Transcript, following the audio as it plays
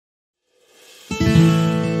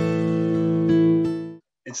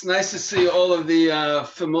It's nice to see all of the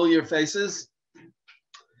familiar faces.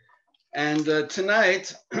 And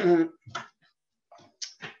tonight, I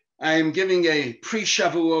am giving a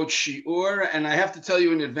pre-Shavuot shiur, and I have to tell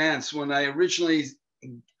you in advance, when I originally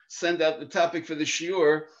sent out the topic for the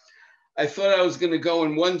shiur, I thought I was going to go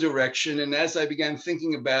in one direction, and as I began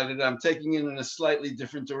thinking about it, I'm taking it in a slightly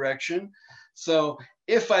different direction. So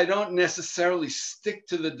if I don't necessarily stick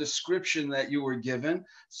to the description that you were given,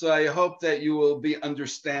 so I hope that you will be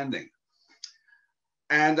understanding.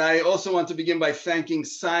 And I also want to begin by thanking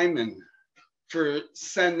Simon for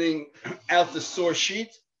sending out the source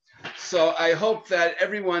sheet. So I hope that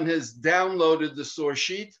everyone has downloaded the source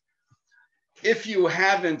sheet. If you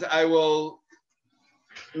haven't, I will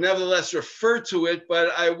nevertheless refer to it,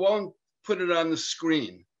 but I won't put it on the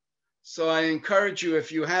screen. So I encourage you,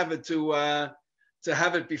 if you have it, to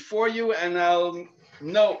have it before you, and I'll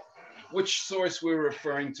note which source we're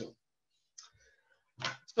referring to.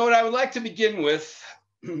 So what I would like to begin with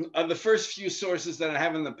are the first few sources that I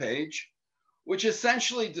have on the page, which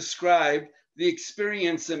essentially describe the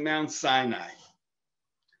experience at Mount Sinai.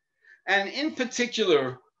 And in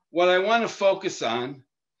particular, what I want to focus on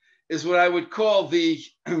is what I would call the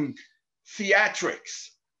theatrics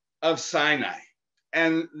of Sinai.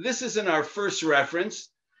 And this is in our first reference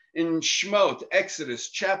in Shemot, Exodus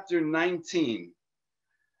chapter 19,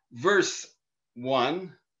 verse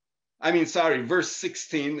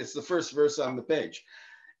 16. It's the first verse on the page.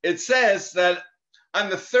 It says that on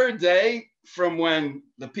the third day from when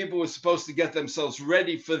the people were supposed to get themselves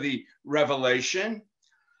ready for the revelation,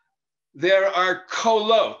 there are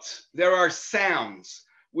kolot, there are sounds,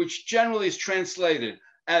 which generally is translated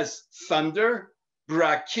as thunder,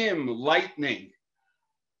 brakim, lightning,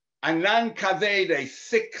 anan kaved, a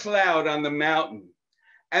thick cloud on the mountain.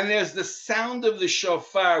 And there's the sound of the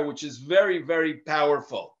shofar, which is very, very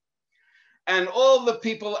powerful. And all the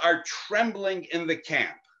people are trembling in the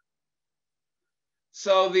camp.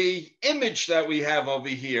 So the image that we have over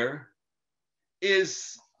here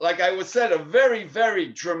is, like I would say, a very, very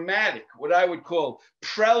dramatic, what I would call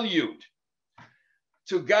prelude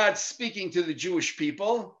to God speaking to the Jewish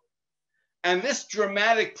people. And this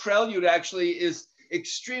dramatic prelude actually is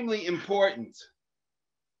extremely important.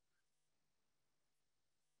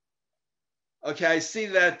 Okay, I see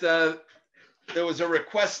that there was a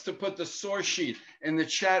request to put the source sheet in the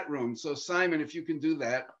chat room. So Simon, if you can do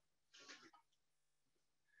that.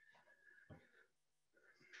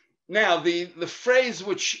 Now, the phrase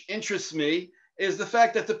which interests me is the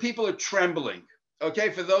fact that the people are trembling.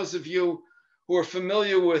 Okay, for those of you who are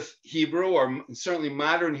familiar with Hebrew, or certainly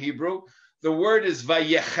modern Hebrew, the word is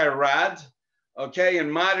vayecharad. Okay, in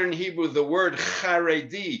modern Hebrew, the word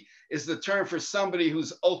charedi is the term for somebody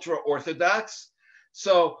who's ultra-Orthodox.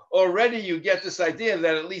 So already you get this idea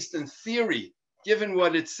that, at least in theory, given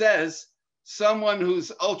what it says, someone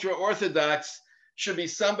who's ultra-Orthodox should be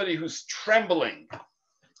somebody who's trembling.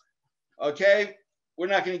 Okay, we're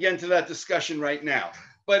not going to get into that discussion right now.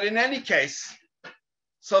 But in any case,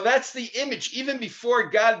 so that's the image. Even before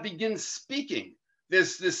God begins speaking,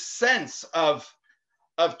 there's this sense of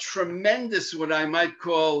tremendous, what I might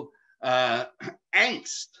call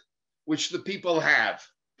angst, which the people have.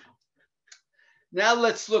 Now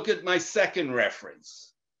let's look at my second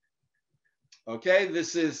reference. Okay,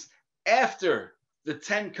 this is after the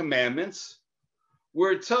 10 Commandments.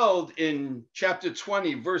 We're told in chapter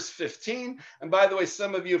 20, verse 15, and by the way,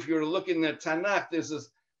 some of you, if you're looking at Tanakh,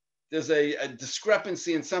 there's a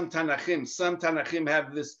discrepancy in some Tanachim. Some Tanachim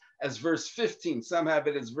have this as verse 15, some have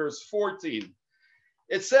it as verse 14.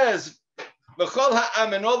 It says, V'chol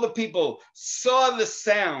ha'am, and all the people saw the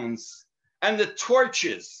sounds and the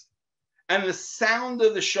torches and the sound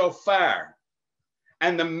of the shofar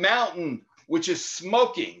and the mountain which is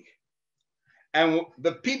smoking. And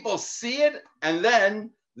the people see it, and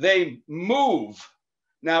then they move.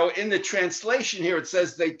 Now, in the translation here, it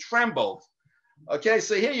says they trembled. Okay,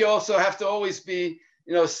 so here you also have to always be,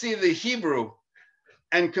 see the Hebrew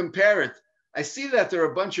and compare it. I see that there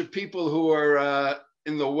are a bunch of people who are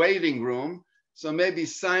in the waiting room. So maybe,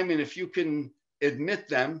 Simon, if you can admit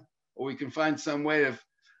them, or we can find some way of,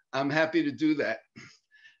 I'm happy to do that.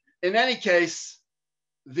 In any case,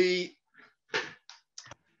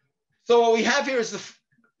 so what we have here is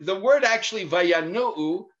the word actually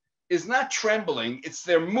vayanu'u is not trembling, it's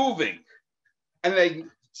they're moving, and they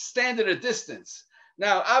stand at a distance.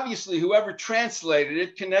 Now, obviously, whoever translated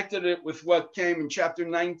it connected it with what came in chapter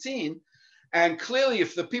 19, and clearly,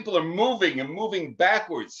 if the people are moving and moving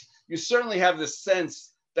backwards, you certainly have the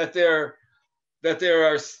sense that they're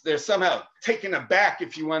somehow taken aback,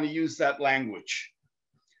 if you want to use that language.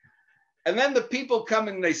 And then the people come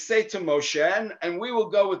and they say to Moshe, and we will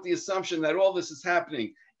go with the assumption that all this is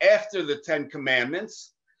happening after the 10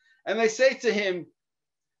 Commandments. And they say to him,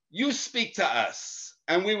 you speak to us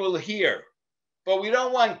and we will hear, but we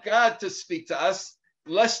don't want God to speak to us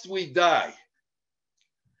lest we die.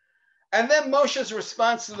 And then Moshe's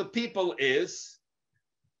response to the people is,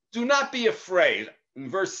 do not be afraid, in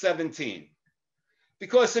verse 17,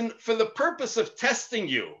 because for the purpose of testing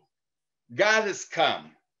you, God has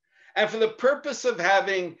come. And for the purpose of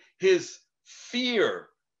having his fear,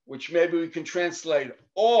 which maybe we can translate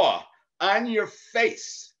awe, on your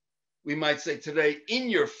face, we might say today, in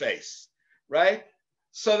your face, right?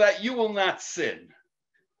 So that you will not sin.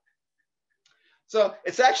 So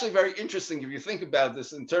it's actually very interesting if you think about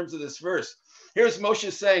this in terms of this verse. Here's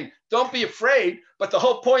Moshe saying, don't be afraid, but the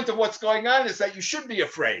whole point of what's going on is that you should be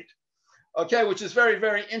afraid, okay, which is very,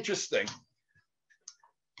 very interesting.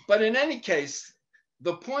 But in any case,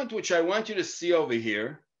 the point which I want you to see over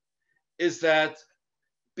here is that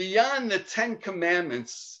beyond the 10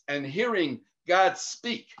 Commandments and hearing God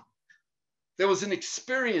speak, there was an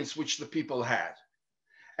experience which the people had.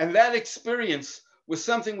 And that experience was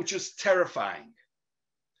something which was terrifying.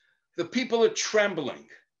 The people are trembling.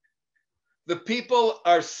 The people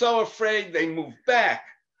are so afraid they move back.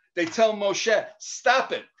 They tell Moshe,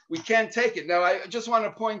 stop it. We can't take it. Now, I just want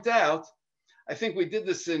to point out, I think we did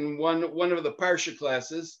this in one of the Parsha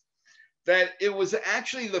classes, that it was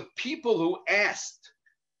actually the people who asked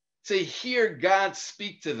to hear God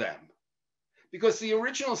speak to them. Because the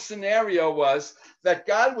original scenario was that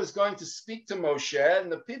God was going to speak to Moshe and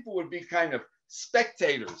the people would be kind of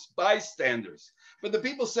spectators, bystanders. But the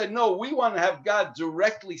people said, no, we want to have God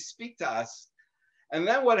directly speak to us. And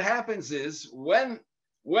then what happens is when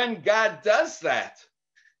God does that,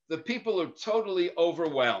 the people are totally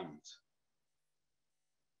overwhelmed.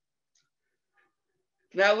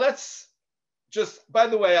 Now let's just, by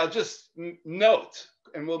the way, I'll just note,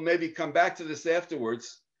 and we'll maybe come back to this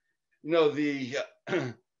afterwards, you know,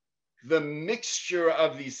 the mixture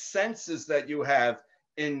of these senses that you have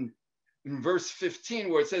in verse 15,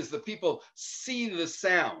 where it says the people see the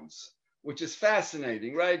sounds, which is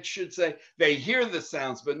fascinating, right? It should say they hear the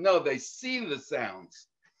sounds, but no, they see the sounds.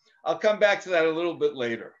 I'll come back to that a little bit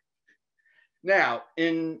later. Now,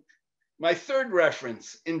 in my third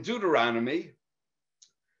reference in Deuteronomy,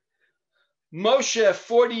 Moshe,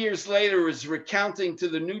 40 years later, is recounting to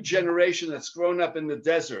the new generation that's grown up in the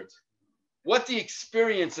desert what the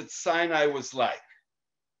experience at Sinai was like.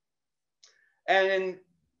 And in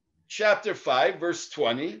chapter 5, verse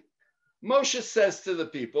 20, Moshe says to the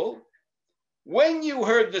people, when you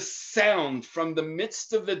heard the sound from the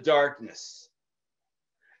midst of the darkness,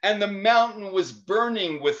 and the mountain was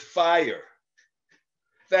burning with fire,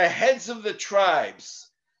 the heads of the tribes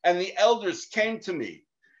and the elders came to me,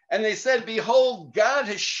 and they said, behold, God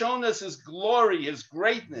has shown us his glory, his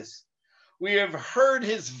greatness. We have heard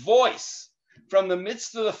his voice from the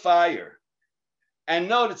midst of the fire. And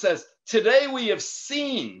note, it says, today we have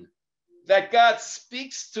seen that God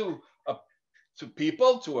speaks to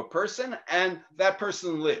people, to a person, and that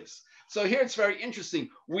person lives. So here it's very interesting.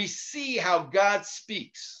 We see how God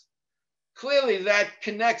speaks. Clearly that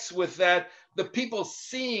connects with that, the people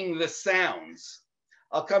seeing the sounds.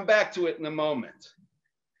 I'll come back to it in a moment.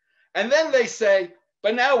 And then they say,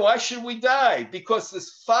 but now why should we die? Because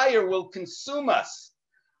this fire will consume us,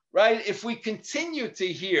 right? If we continue to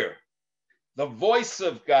hear the voice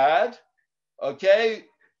of God, okay,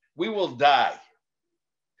 we will die.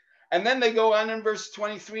 And then they go on in verse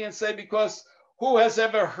 23 and say, because who has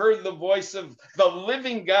ever heard the voice of the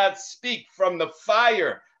living God speak from the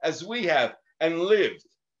fire as we have and lived?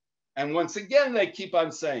 And once again, they keep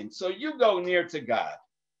on saying, so you go near to God.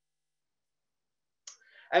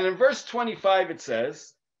 And in verse 25, it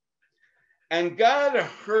says, and God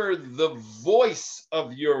heard the voice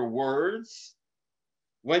of your words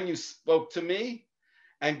when you spoke to me.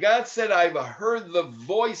 And God said, I've heard the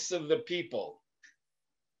voice of the people.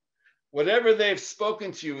 Whatever they've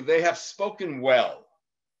spoken to you, they have spoken well.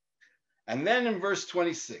 And then in verse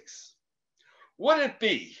 26, would it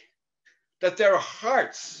be that their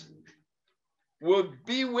hearts will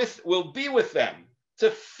be with them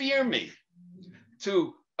to fear me,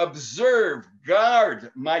 to observe, guard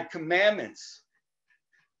my commandments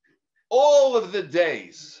all of the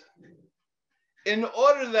days, in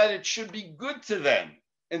order that it should be good to them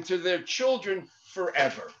and to their children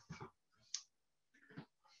forever.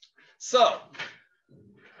 So,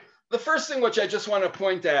 the first thing which I just want to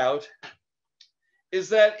point out is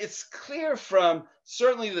that it's clear from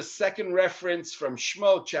certainly the second reference from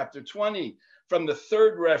Shemot chapter 20, from the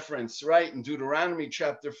third reference, right, in Deuteronomy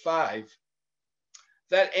chapter 5,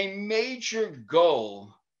 that a major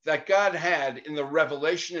goal that God had in the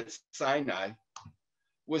revelation at Sinai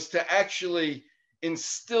was to actually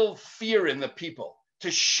instill fear in the people,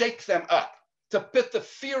 to shake them up, to put the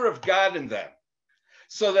fear of God in them,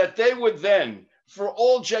 so that they would then, for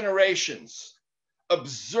all generations,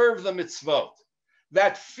 observe the mitzvot.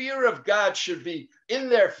 That fear of God should be in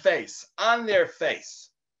their face, on their face,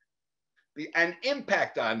 be an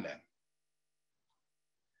impact on them.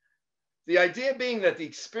 The idea being that the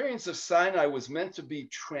experience of Sinai was meant to be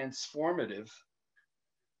transformative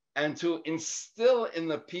and to instill in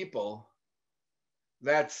the people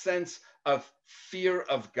that sense of fear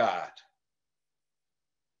of God.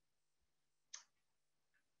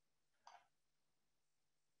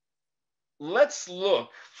 Let's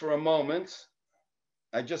look for a moment.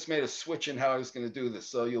 I just made a switch in how I was going to do this,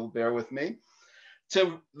 so you'll bear with me.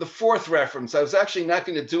 To the fourth reference. I was actually not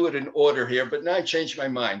going to do it in order here, but now I changed my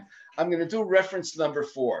mind. I'm going to do reference number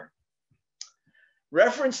 4.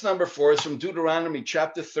 Reference number 4 is from Deuteronomy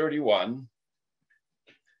chapter 31,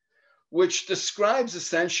 which describes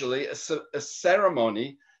essentially a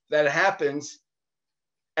ceremony that happens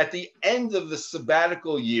at the end of the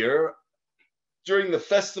sabbatical year during the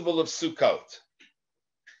festival of Sukkot.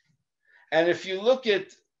 And if you look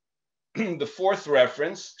at the fourth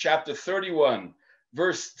reference, chapter 31,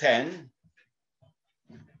 verse 10,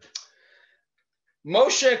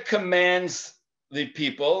 Moshe commands the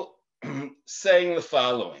people saying the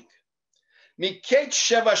following: Miket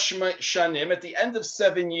Sheva Shanim, at the end of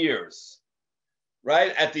 7 years,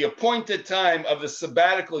 right, at the appointed time of the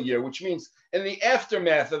sabbatical year, which means in the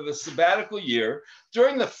aftermath of the sabbatical year,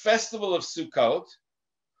 during the festival of Sukkot,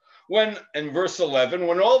 when, in verse 11,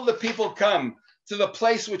 when all the people come to the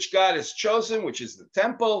place which God has chosen, which is the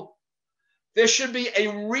temple, there should be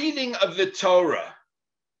a reading of the Torah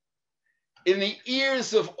in the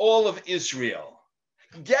ears of all of Israel.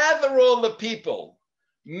 Gather all the people,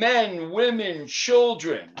 men, women,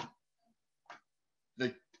 children,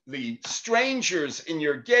 the strangers in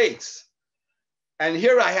your gates. And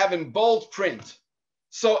here I have in bold print,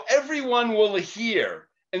 so everyone will hear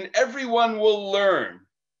and everyone will learn,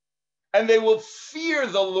 and they will fear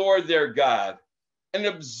the Lord their God and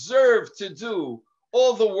observe to do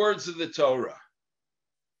all the words of the Torah.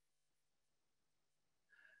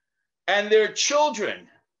 And their children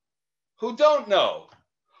who don't know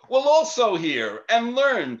will also hear and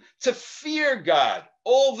learn to fear God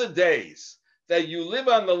all the days that you live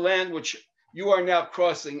on the land which you are now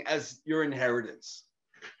crossing as your inheritance.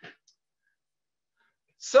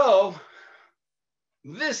 So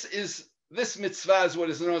this mitzvah is what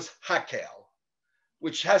is known as hakel,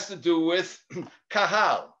 which has to do with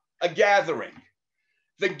kahal, a gathering.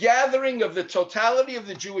 The gathering of the totality of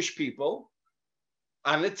the Jewish people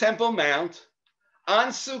on the Temple Mount, on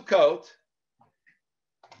Sukkot,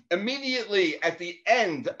 immediately at the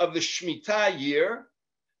end of the Shemitah year,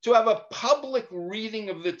 to have a public reading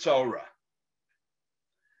of the Torah.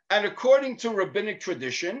 And according to rabbinic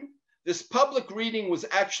tradition, this public reading was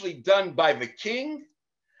actually done by the king,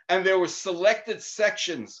 and there were selected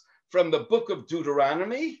sections from the book of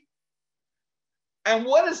Deuteronomy. And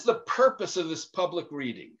what is the purpose of this public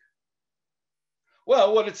reading?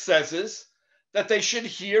 Well, what it says is that they should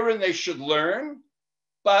hear and they should learn,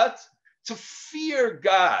 but to fear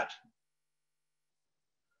God,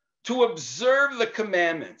 to observe the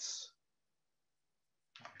commandments.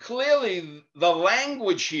 Clearly, the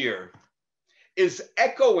language here is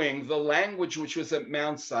echoing the language which was at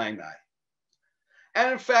Mount Sinai.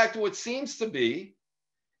 And in fact, what seems to be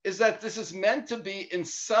is that this is meant to be in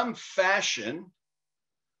some fashion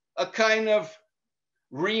a kind of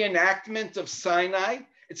reenactment of Sinai.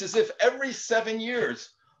 It's as if every 7 years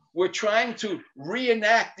we're trying to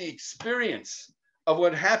reenact the experience of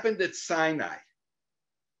what happened at Sinai,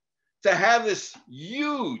 to have this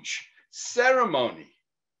huge ceremony.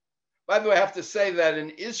 By the way, I have to say that in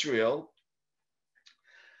Israel,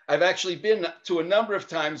 I've actually been to a number of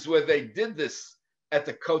times where they did this at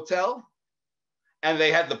the Kotel, and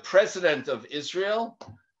they had the president of Israel,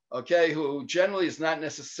 okay, who generally is not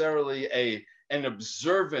necessarily an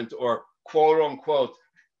observant or quote unquote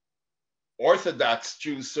Orthodox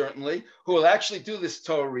Jew, certainly, who will actually do this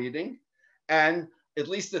Torah reading. And at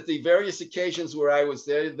least at the various occasions where I was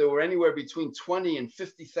there, there were anywhere between 20 and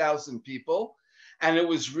 50,000 people. And it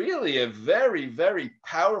was really a very, very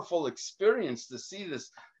powerful experience to see this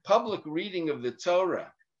public reading of the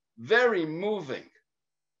Torah. Very moving.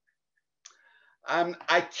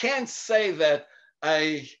 I can't say that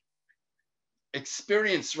I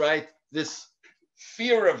experienced, right, this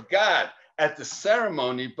fear of God at the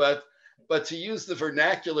ceremony, but to use the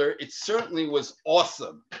vernacular, it certainly was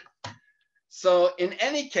awesome So in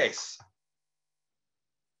any case,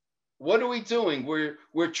 what are we doing?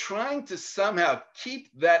 We're trying to somehow keep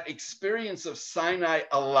that experience of Sinai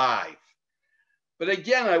alive. But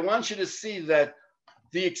again, I want you to see that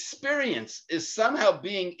the experience is somehow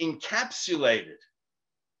being encapsulated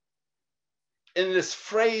in this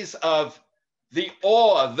phrase of the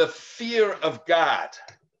awe, the fear of God.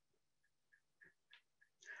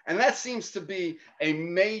 And that seems to be a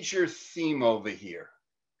major theme over here.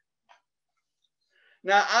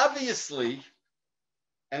 Now, obviously,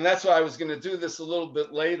 and that's why I was going to do this a little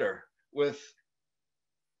bit later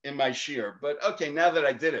in my shir, but okay, now that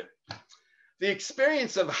I did it, the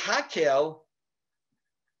experience of Hakel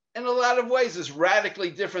in a lot of ways is radically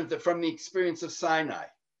different from the experience of Sinai.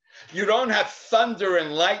 You don't have thunder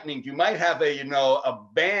and lightning. You might have a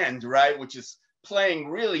band, right, which is playing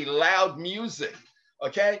really loud music.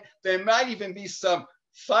 Okay, there might even be some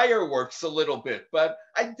fireworks a little bit, but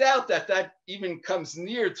I doubt that even comes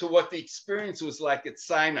near to what the experience was like at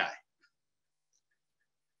Sinai.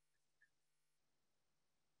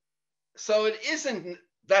 So it isn't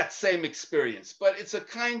that same experience, but it's a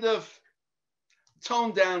kind of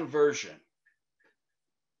toned down version.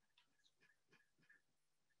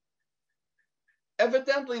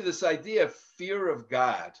 Evidently, this idea of fear of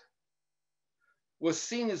God was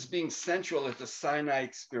seen as being central at the Sinai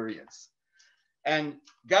experience. And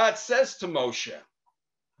God says to Moshe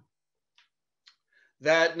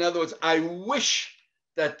that, in other words, I wish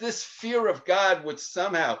that this fear of God would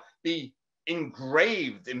somehow be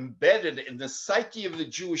engraved, embedded in the psyche of the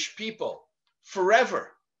Jewish people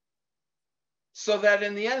forever, so that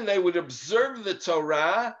in the end they would observe the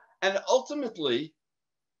Torah and ultimately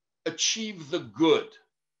achieve the good.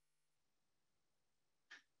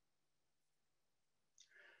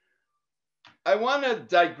 I want to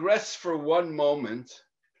digress for one moment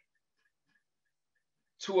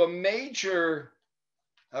to a major,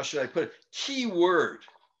 how should I put it, key word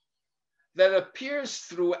that appears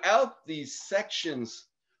throughout these sections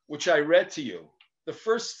which I read to you, the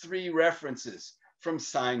first three references from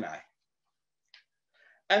Sinai.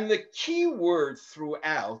 And the key word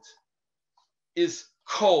throughout is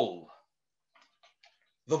kol,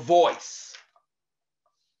 the voice.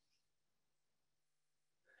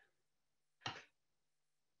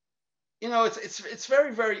 It's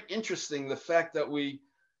very, very interesting, the fact that we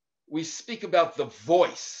speak about the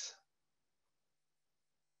voice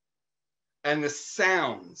and the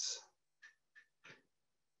sounds.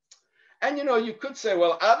 And you could say,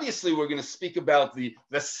 well, obviously we're going to speak about the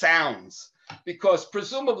sounds, because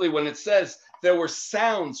presumably when it says there were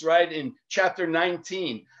sounds, right, in chapter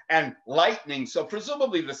 19 and lightning, so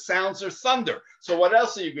presumably the sounds are thunder. So what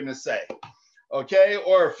else are you going to say? Okay,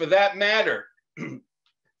 or for that matter,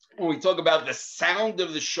 when we talk about the sound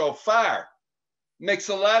of the shofar, makes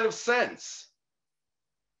a lot of sense.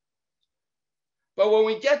 But when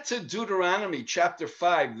we get to Deuteronomy chapter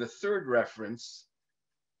 5, the third reference,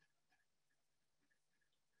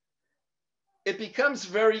 it becomes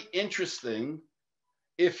very interesting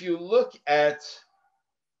if you look at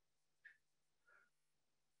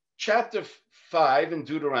chapter 5 in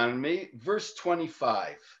Deuteronomy, verse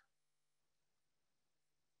 25.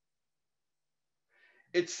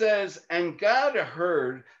 It says, and God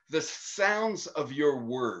heard the sounds of your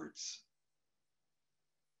words.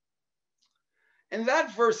 In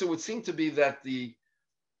that verse, it would seem to be that the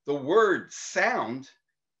word sound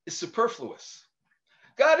is superfluous.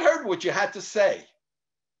 God heard what you had to say.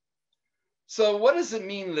 So what does it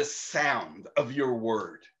mean, the sound of your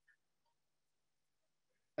word?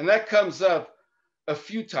 And that comes up a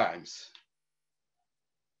few times.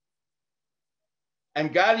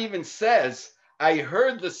 And God even says, I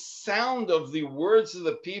heard the sound of the words of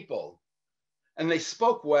the people, and they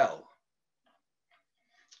spoke well.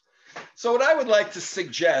 So what I would like to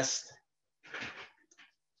suggest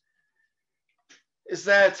is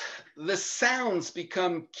that the sounds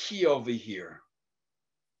become key over here.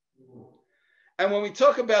 And when we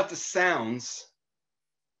talk about the sounds,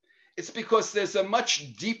 it's because there's a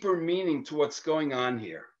much deeper meaning to what's going on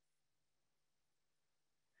here.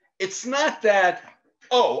 It's not that,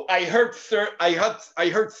 oh, I heard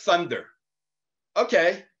thunder.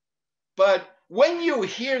 Okay, but when you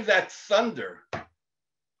hear that thunder,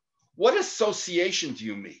 what association do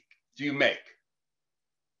you make?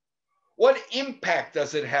 What impact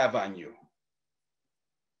does it have on you?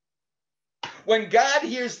 When God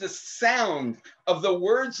hears the sound of the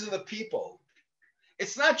words of the people,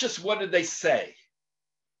 it's not just what did they say,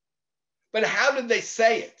 but how did they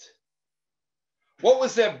say it? What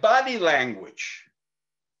was their body language?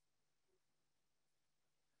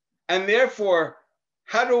 And therefore,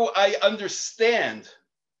 how do I understand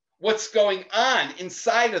what's going on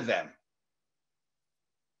inside of them.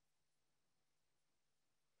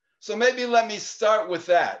 So maybe let me start with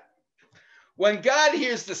that. When God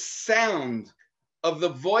hears the sound of the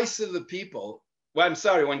voice of the people,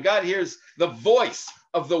 when God hears the voice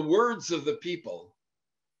of the words of the people,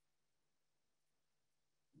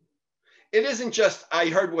 it isn't just, I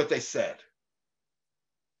heard what they said,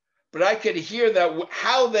 but I could hear that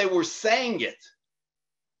how they were saying it.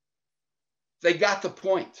 They got the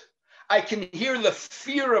point. I can hear the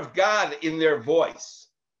fear of God in their voice.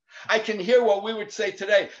 I can hear what we would say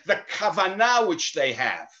today, the kavanah which they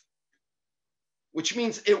have, which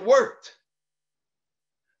means it worked.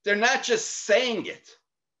 They're not just saying it,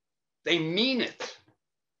 they mean it.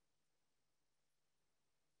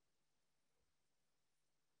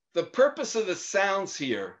 The purpose of the sounds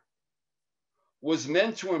here was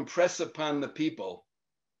meant to impress upon the people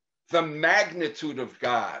the magnitude of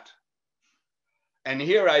God. And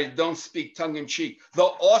here I don't speak tongue in cheek, the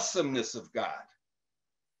awesomeness of God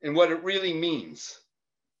and what it really means.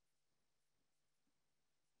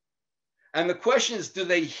 And the question is, do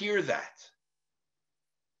they hear that?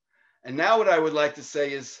 And now what I would like to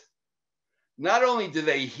say is, not only do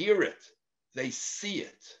they hear it, they see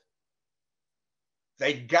it.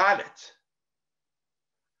 They got it.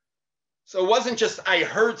 So it wasn't just, I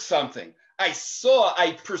heard something. I saw,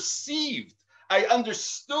 I perceived, I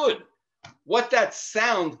understood what that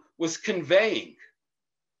sound was conveying.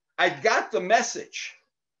 I got the message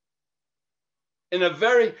in a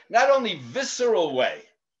very, not only visceral way,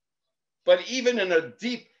 but even in a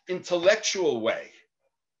deep intellectual way.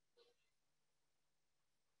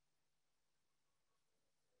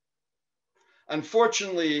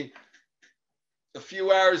 Unfortunately, a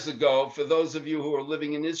few hours ago, for those of you who are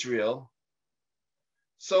living in Israel,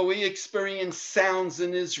 so we experienced sounds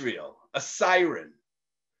in Israel, a siren.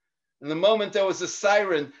 And the moment there was a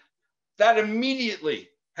siren, that immediately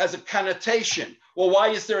has a connotation. Well, why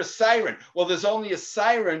is there a siren? Well, there's only a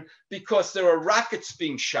siren because there are rockets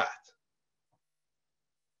being shot.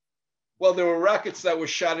 Well, there were rockets that were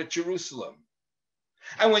shot at Jerusalem.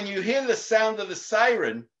 And when you hear the sound of the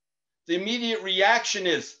siren, the immediate reaction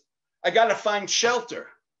is, I got to find shelter.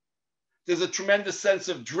 There's a tremendous sense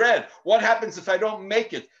of dread. What happens if I don't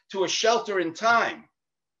make it to a shelter in time?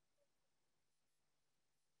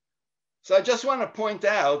 So I just want to point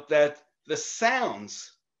out that the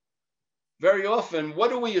sounds, very often, what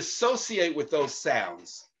do we associate with those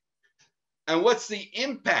sounds? And what's the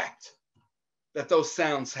impact that those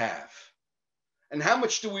sounds have? And how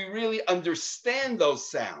much do we really understand those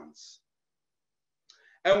sounds?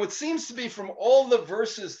 And what seems to be from all the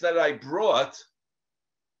verses that I brought,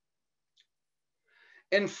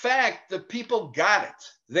 in fact, the people got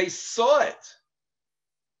it. They saw it.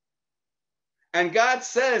 And God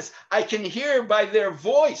says, I can hear by their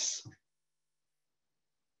voice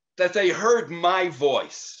that they heard my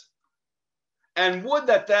voice. And would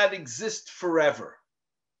that that exist forever.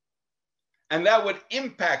 And that would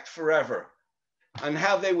impact forever on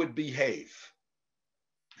how they would behave.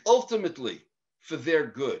 Ultimately, for their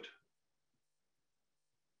good.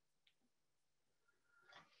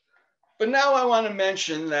 But now I want to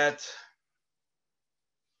mention that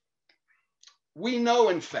we know,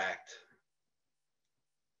 in fact,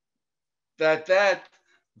 that that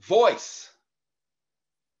voice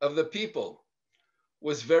of the people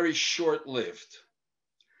was very short-lived.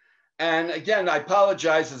 And again, I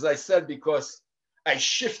apologize, as I said, because I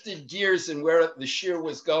shifted gears in where the shir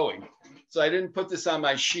was going. So I didn't put this on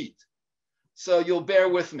my sheet. So you'll bear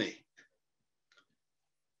with me.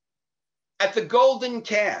 At the golden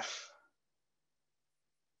calf,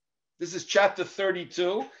 this is chapter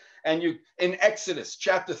 32, and you in Exodus,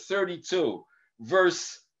 chapter 32,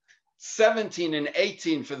 verse 17 and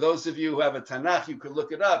 18, for those of you who have a Tanakh, you could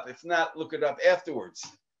look it up. If not, look it up afterwards.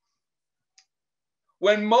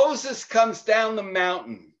 When Moses comes down the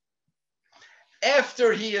mountain,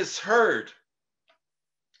 after he has heard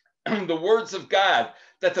the words of God,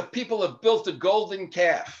 that the people have built a golden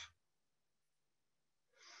calf,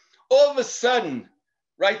 all of a sudden,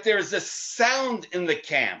 right, there's a sound in the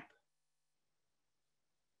camp.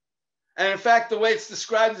 And in fact, the way it's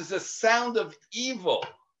described is a sound of evil,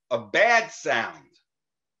 a bad sound.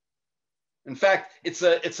 In fact, it's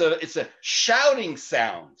a shouting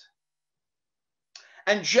sound.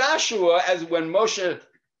 And Joshua, as when Moshe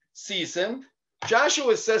sees him,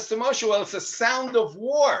 Joshua says to Moshe, well, it's a sound of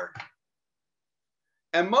war.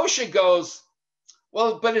 And Moshe goes,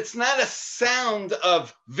 well, but it's not a sound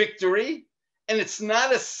of victory, and it's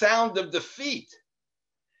not a sound of defeat.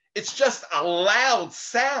 It's just a loud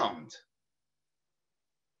sound.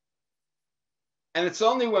 And it's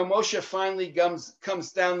only when Moshe finally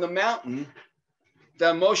comes down the mountain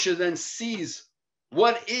that Moshe then sees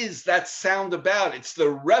what is that sound about. It's the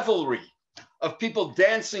revelry of people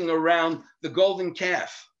dancing around the golden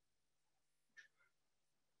calf.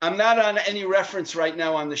 I'm not on any reference right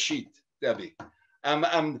now on the sheet, Debbie.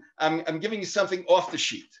 I'm giving you something off the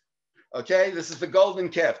sheet. Okay, this is the golden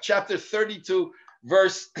calf, chapter 32,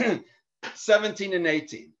 verse 17 and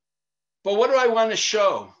 18. But what do I want to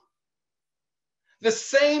show? The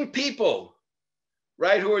same people,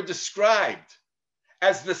 right, who are described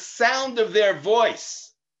as the sound of their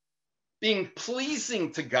voice being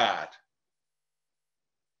pleasing to God.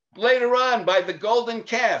 Later on, by the golden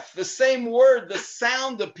calf, the same word, the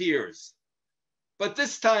sound appears. But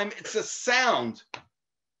this time it's a sound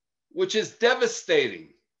which is devastating,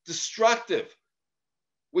 destructive,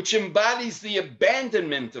 which embodies the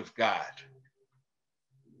abandonment of God.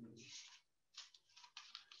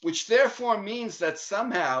 Which therefore means that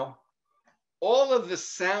somehow all of the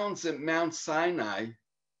sounds at Mount Sinai,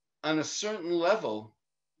 on a certain level,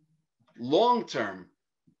 long-term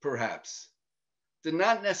perhaps, did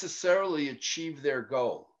not necessarily achieve their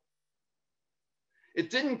goal.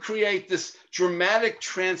 It didn't create this dramatic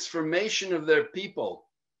transformation of their people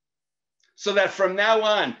so that from now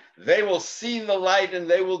on, they will see the light and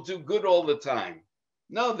they will do good all the time.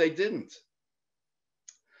 No, they didn't.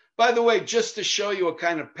 By the way, just to show you a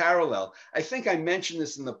kind of parallel, I think I mentioned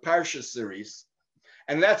this in the Parsha series,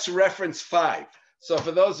 and that's reference 5. So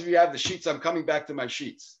for those of you who have the sheets, I'm coming back to my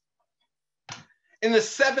sheets. In the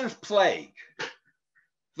 7th plague,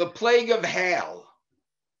 the plague of hail.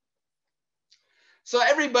 So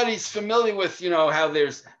everybody's familiar with, how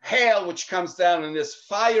there's hail which comes down and there's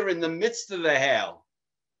fire in the midst of the hail.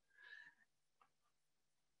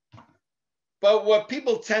 But what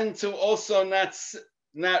people tend to also not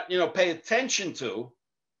pay attention to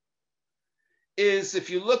is if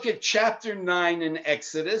you look at chapter 9 in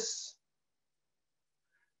Exodus,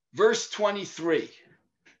 verse 23.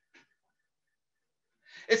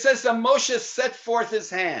 It says that Moshe set forth his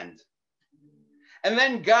hand, and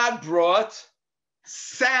then God brought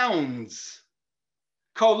sounds,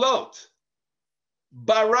 kolot,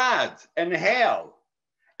 barad, and hail,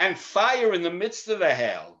 and fire in the midst of the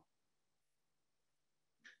hail.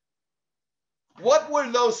 What were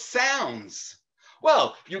those sounds?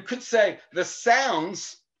 Well, you could say the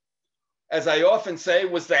sounds, as I often say,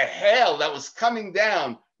 was the hail that was coming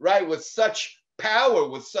down, right, with such power,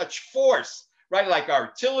 with such force, right, like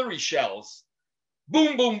artillery shells.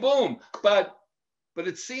 Boom, boom, boom. But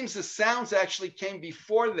it seems the sounds actually came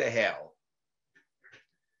before the hail.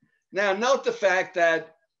 Now, note the fact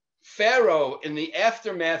that Pharaoh, in the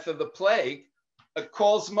aftermath of the plague,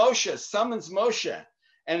 calls Moshe, summons Moshe.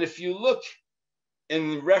 And if you look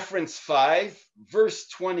in reference 5, verse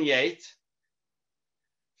 28,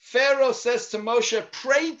 Pharaoh says to Moshe,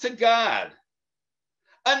 pray to God.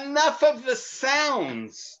 Enough of the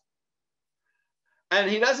sounds. And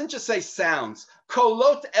he doesn't just say sounds.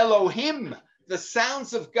 Kolot Elohim, the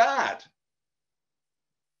sounds of God.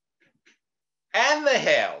 And the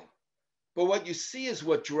hail. But what you see is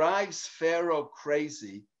what drives Pharaoh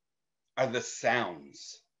crazy are the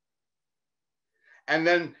sounds. And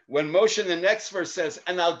then when Moshe in the next verse says,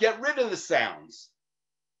 and I'll get rid of the sounds,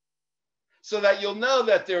 so that you'll know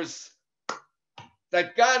that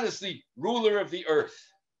that God is the ruler of the earth.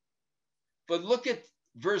 But look at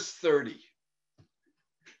verse 30.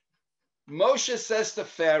 Moshe says to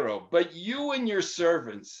Pharaoh, but you and your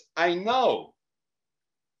servants, I know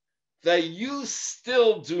that you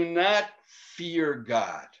still do not fear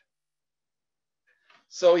God.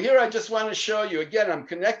 So here I just want to show you, again, I'm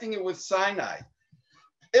connecting it with Sinai.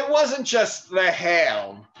 It wasn't just the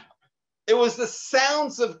hail. It was the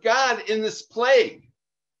sounds of God in this plague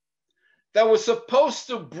that was supposed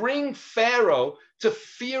to bring Pharaoh to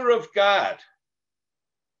fear of God.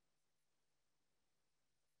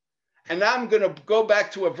 And now I'm going to go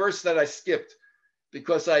back to a verse that I skipped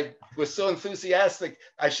because I was so enthusiastic.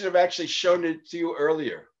 I should have actually shown it to you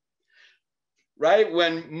earlier. Right?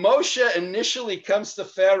 When Moshe initially comes to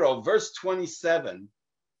Pharaoh, verse 27,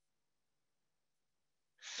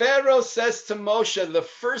 Pharaoh says to Moshe, the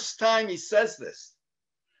first time he says this,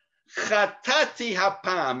 Chatati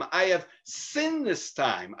hapam, I have sinned this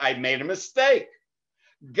time. I made a mistake.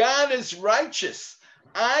 God is righteous.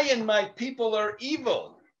 I and my people are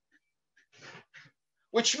evil.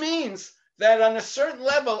 Which means that on a certain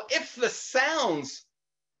level, if the sounds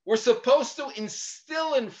were supposed to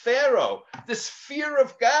instill in Pharaoh this fear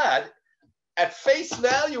of God, at face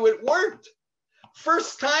value, it worked.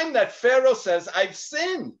 First time that Pharaoh says, I've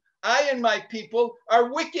sinned. I and my people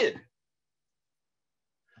are wicked.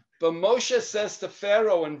 But Moshe says to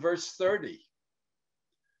Pharaoh in verse 30,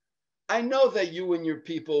 I know that you and your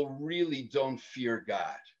people really don't fear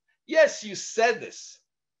God. Yes, you said this.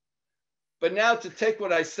 But now to take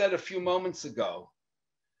what I said a few moments ago,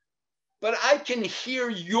 but I can hear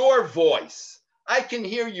your voice. I can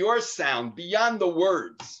hear your sound beyond the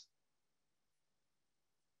words.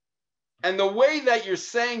 And the way that you're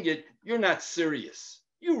saying it, you're not serious.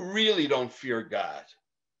 You really don't fear God.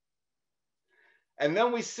 And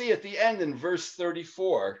then we see at the end in verse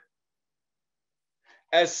 34,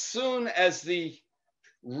 as soon as the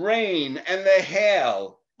rain and the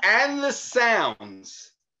hail and the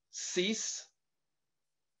sounds cease,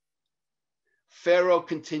 Pharaoh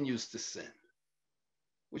continues to sin,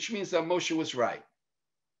 which means that Moshe was right.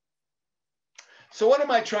 So what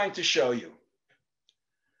am I trying to show you?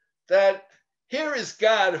 That here is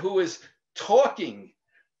God who is talking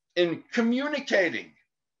and communicating,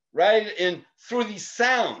 right? And through these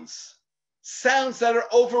sounds that are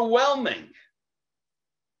overwhelming.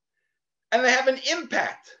 And they have an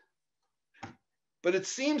impact. But it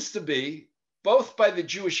seems to be both by the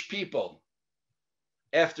Jewish people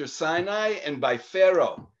after Sinai and by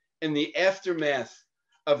Pharaoh in the aftermath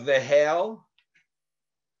of the hail,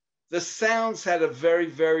 the sounds had a very,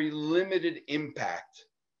 very limited impact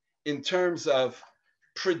in terms of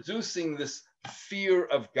producing this fear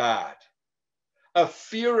of God, a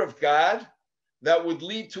fear of God that would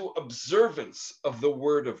lead to observance of the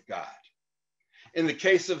word of God. In the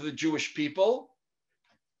case of the Jewish people,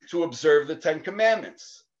 to observe the Ten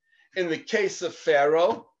Commandments. In the case of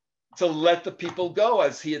Pharaoh, to let the people go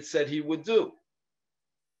as he had said he would do.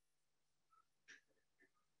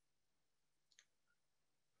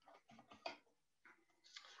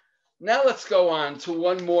 Now let's go on to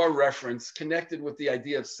one more reference connected with the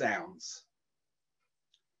idea of sounds.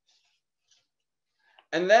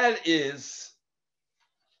 And that is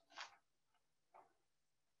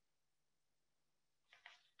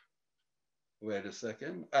wait a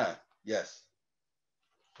second. Yes.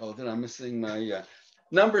 Hold it, I'm missing my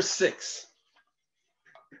number 6.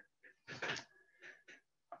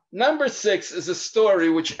 Number 6 is a story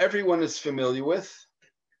which everyone is familiar with.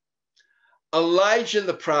 Elijah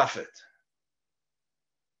the prophet.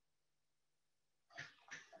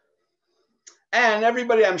 And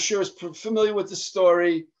everybody, I'm sure, is familiar with the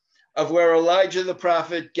story of where Elijah the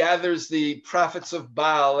prophet gathers the prophets of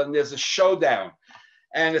Baal, and there's a showdown.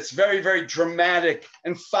 And it's very, very dramatic.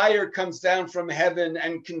 And fire comes down from heaven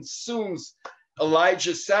and consumes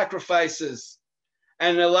Elijah's sacrifices.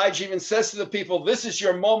 And Elijah even says to the people, this is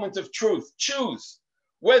your moment of truth. Choose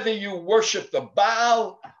whether you worship the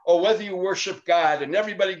Baal or whether you worship God. And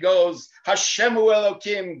everybody goes, Hashemu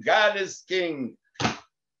Elokim, God is king.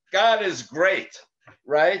 God is great,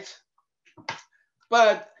 right?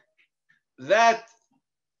 But that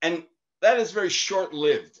is very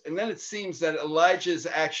short-lived. And then it seems that Elijah is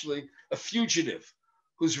actually a fugitive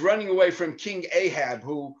who's running away from King Ahab,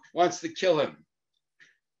 who wants to kill him.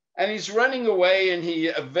 And he's running away, and he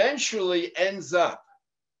eventually ends up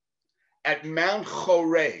at Mount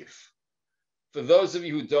Chorev. For those of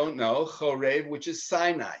you who don't know, Chorev, which is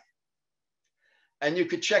Sinai. And you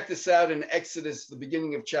could check this out in Exodus, the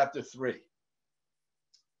beginning of chapter 3.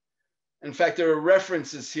 In fact, there are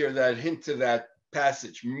references here that hint to that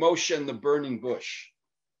passage, Moshe and the burning bush.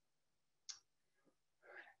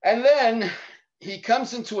 And then he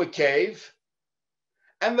comes into a cave,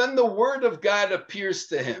 and then the word of God appears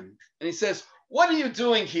to him. And he says, what are you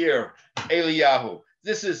doing here, Eliyahu?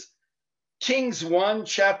 This is Kings 1,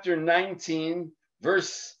 chapter 19,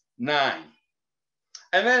 verse 9.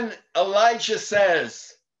 And then Elijah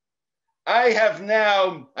says, I have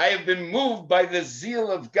been moved by the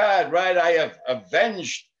zeal of God, right? I have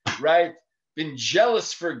avenged, right? Been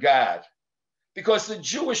jealous for God because the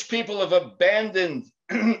Jewish people have abandoned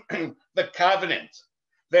the covenant.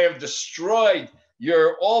 They have destroyed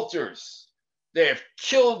your altars. They have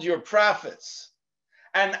killed your prophets.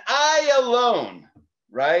 And I alone,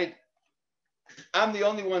 right? I'm the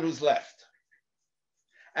only one who's left.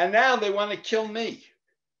 And now they want to kill me.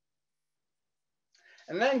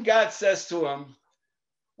 And then God says to him,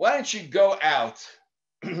 why don't you go out,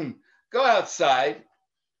 go outside,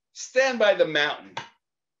 stand by the mountain.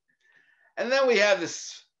 And then we have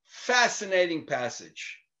this fascinating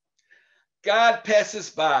passage. God passes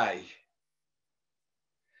by,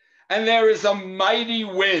 and there is a mighty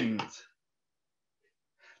wind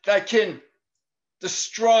that can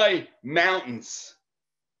destroy mountains,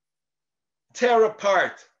 tear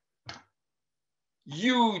apart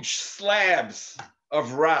huge slabs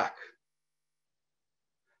of rock.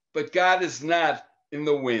 But God is not in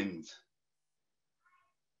the wind.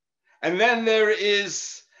 And then there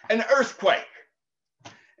is an earthquake.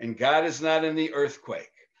 And God is not in the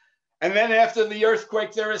earthquake. And then after the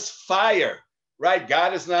earthquake, there is fire, right?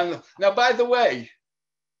 God is not in the... Now, by the way,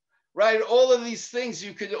 right, all of these things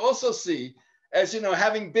you could also see as,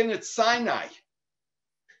 having been at Sinai.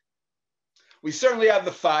 We certainly have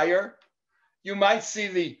the fire. You might see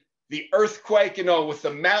the earthquake, with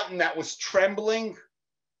the mountain that was trembling.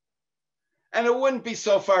 And it wouldn't be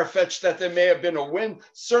so far-fetched that there may have been a wind.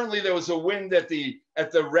 Certainly there was a wind at the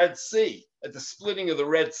Red Sea, at the splitting of the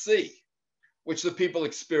Red Sea, which the people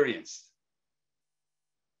experienced.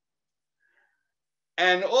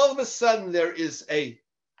 And all of a sudden there is a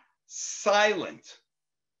silent,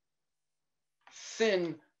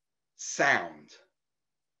 thin sound.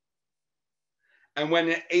 And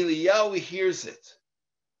when Eliyahu hears it,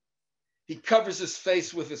 he covers his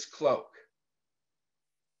face with his cloak.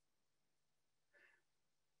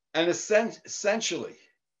 And essentially,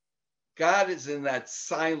 God is in that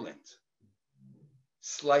silent,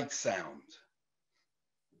 slight sound.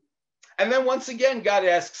 And then once again, God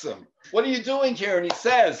asks him, what are you doing here? And he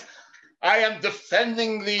says, I am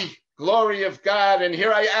defending the glory of God. And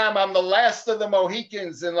here I am. I'm the last of the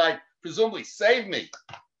Mohicans. And presumably, save me.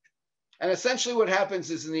 And essentially what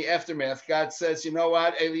happens is in the aftermath, God says, you know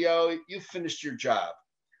what, Eliyahu, you finished your job.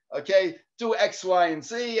 Okay, do X, Y, and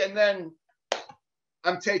Z, and then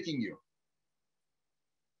I'm taking you.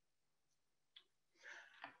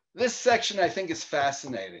 This section, I think, is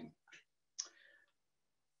fascinating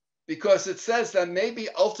because it says that maybe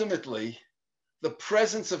ultimately the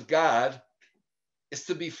presence of God is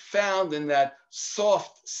to be found in that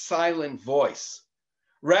soft, silent voice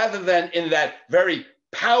rather than in that very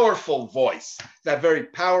powerful voice, that very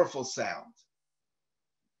powerful sound.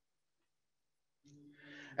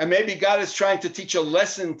 And maybe God is trying to teach a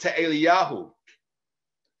lesson to Eliyahu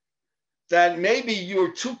that maybe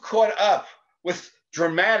you're too caught up with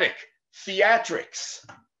dramatic theatrics.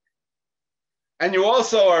 And you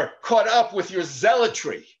also are caught up with your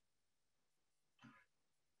zealotry.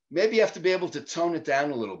 Maybe you have to be able to tone it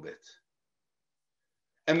down a little bit.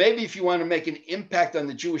 And maybe if you want to make an impact on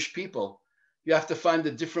the Jewish people, you have to find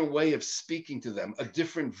a different way of speaking to them, a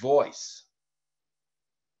different voice.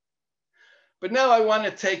 But now I want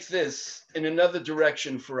to take this in another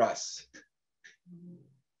direction for us.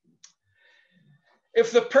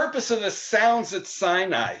 If the purpose of the sounds at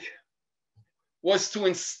Sinai was to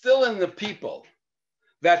instill in the people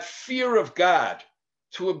that fear of God,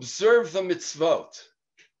 to observe the mitzvot,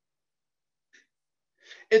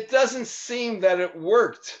 it doesn't seem that it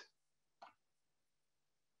worked,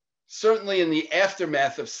 certainly in the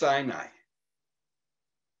aftermath of Sinai.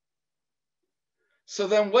 So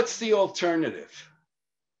then what's the alternative?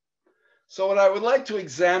 So what I would like to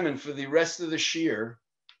examine for the rest of the shiur,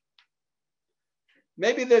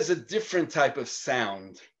 maybe there's a different type of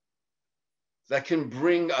sound that can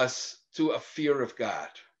bring us to a fear of God.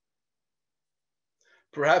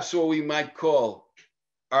 Perhaps what we might call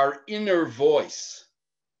our inner voice.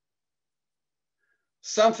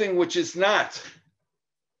 Something which is not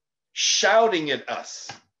shouting at us,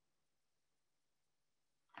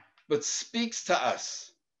 but speaks to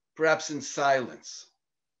us, perhaps in silence.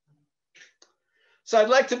 So I'd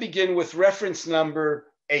like to begin with reference number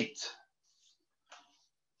 8.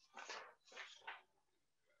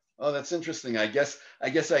 Oh, that's interesting. I guess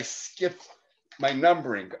I skipped my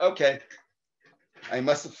numbering. Okay. I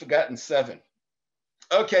must have forgotten 7.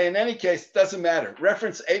 Okay, in any case, doesn't matter.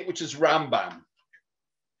 Reference 8, which is Rambam.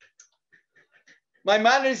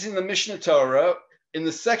 Maimonides in the Mishnah Torah, in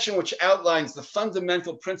the section which outlines the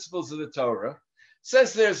fundamental principles of the Torah,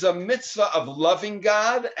 says there's a mitzvah of loving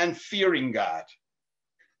God and fearing God.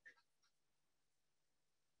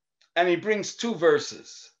 And he brings 2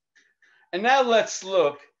 verses. And now let's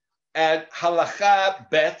look at Halacha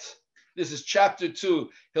Bet. This is chapter 2,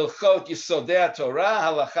 Hilchot Yisodei Torah,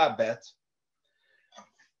 Halacha Bet.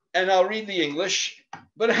 And I'll read the English.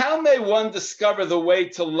 But how may one discover the way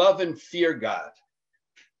to love and fear God?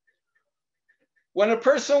 When a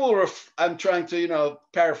person will, I'm trying to,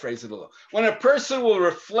 paraphrase it a little. When a person will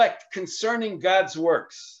reflect concerning God's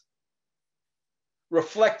works,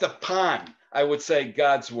 reflect upon, I would say,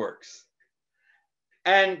 God's works,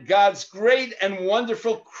 and God's great and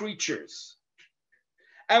wonderful creatures,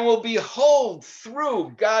 and will behold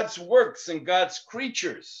through God's works and God's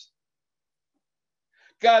creatures,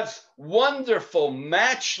 God's wonderful,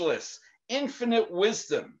 matchless, infinite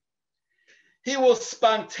wisdom, he will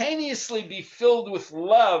spontaneously be filled with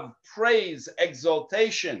love, praise,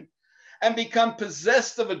 exaltation, and become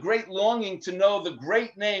possessed of a great longing to know the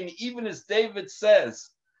great name, even as David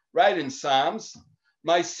says, right in Psalms,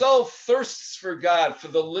 My soul thirsts for God, for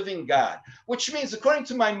the living God, which means, according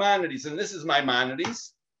to Maimonides, and this is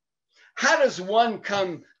Maimonides, how does one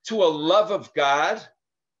come to a love of God?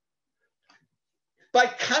 By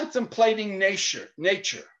contemplating nature,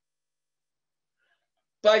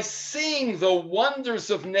 by seeing the wonders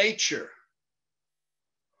of nature.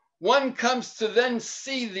 One comes to then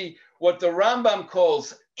see what the Rambam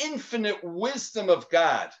calls infinite wisdom of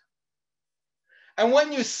God. And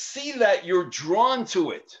when you see that, you're drawn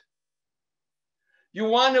to it. You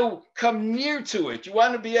want to come near to it. You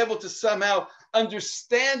want to be able to somehow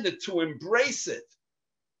understand it, to embrace it.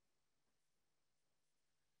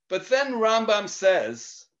 But then Rambam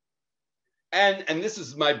says, and this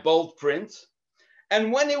is my bold print,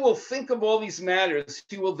 and when he will think of all these matters,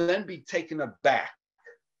 he will then be taken aback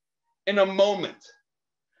in a moment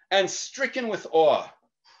and stricken with awe,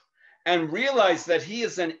 and realize that he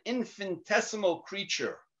is an infinitesimal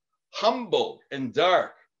creature, humble and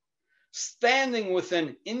dark, standing with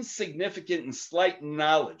an insignificant and slight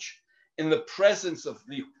knowledge in the presence of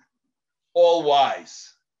the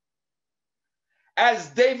all-wise. As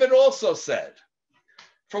David also said,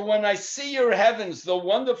 for when I see your heavens, the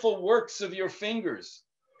wonderful works of your fingers,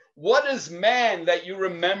 what is man that you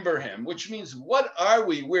remember him? Which means, what are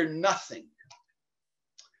we? We're nothing.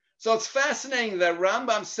 So it's fascinating that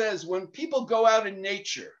Rambam says when people go out in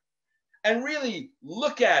nature and really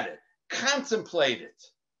look at it, contemplate it,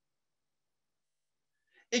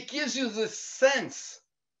 it gives you this sense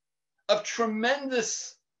of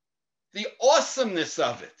tremendous, the awesomeness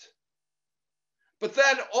of it. But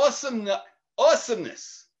that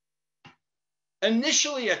awesomeness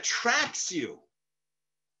initially attracts you.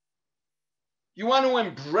 You want to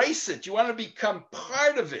embrace it. You want to become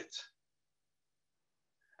part of it.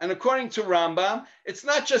 And according to Rambam, it's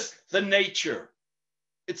not just the nature.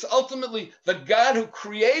 It's ultimately the God who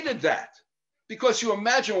created that. Because you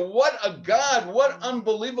imagine what a God, what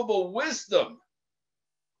unbelievable wisdom.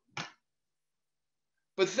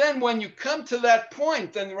 But then when you come to that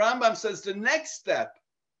point, then the Rambam says the next step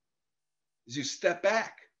is you step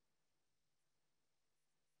back.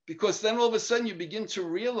 Because then all of a sudden you begin to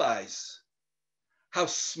realize how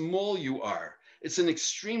small you are. It's an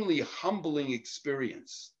extremely humbling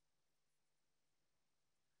experience.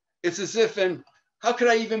 It's as if, and how could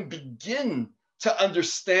I even begin to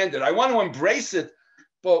understand it? I want to embrace it,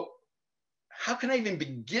 but how can I even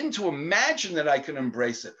begin to imagine that I can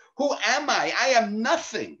embrace it? Who am I? I am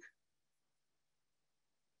nothing.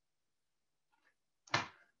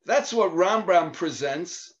 That's what Rambam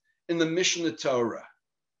presents in the Mishnah Torah.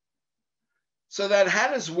 So that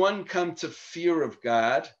how does one come to fear of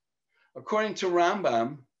God? According to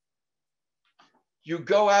Rambam, you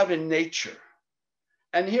go out in nature.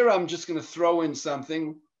 And here I'm just going to throw in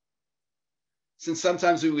something, since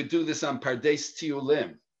sometimes we would do this on Pardes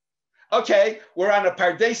Tiyulim. Okay, we're on a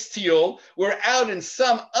Pardes Tiyul. We're out in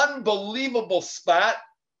some unbelievable spot.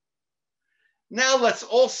 Now let's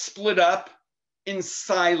all split up in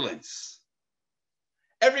silence.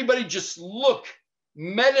 Everybody just look,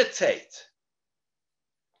 meditate,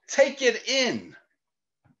 take it in.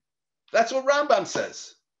 That's what Rambam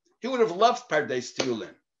says. He would have loved Pardes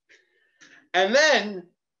Tiyulim. And then,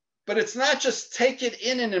 but it's not just take it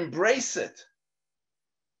in and embrace it,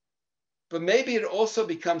 but maybe it also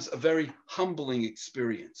becomes a very humbling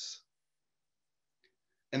experience.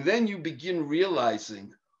 And then you begin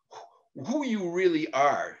realizing who you really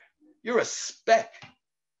are. You're a speck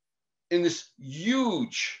in this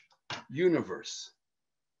huge universe.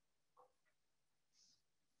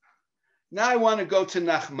 Now I want to go to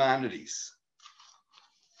Nachmanides.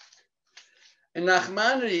 And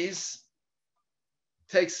Nachmanides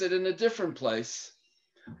takes it in a different place,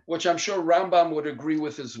 which I'm sure Rambam would agree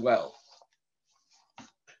with as well.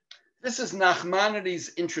 This is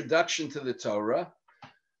Nachmanides' introduction to the Torah.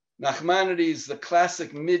 Nachmanides, the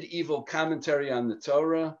classic medieval commentary on the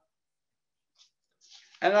Torah.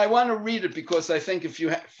 And I want to read it because I think if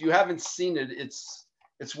you haven't seen it,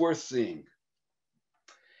 it's worth seeing.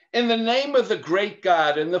 In the name of the great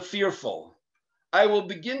God and the fearful, I will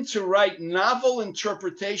begin to write novel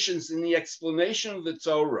interpretations in the explanation of the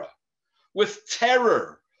Torah, with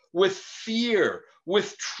terror, with fear,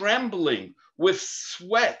 with trembling, with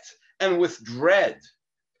sweat, and with dread,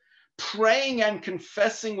 praying and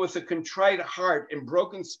confessing with a contrite heart and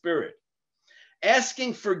broken spirit,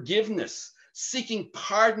 asking forgiveness, seeking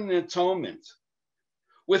pardon and atonement,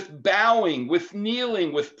 with bowing, with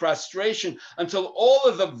kneeling, with prostration, until all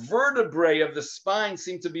of the vertebrae of the spine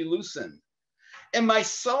seem to be loosened. And my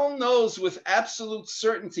soul knows with absolute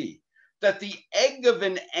certainty that the egg of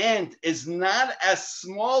an ant is not as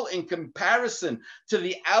small in comparison to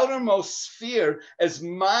the outermost sphere as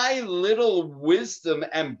my little wisdom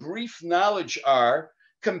and brief knowledge are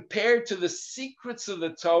compared to the secrets of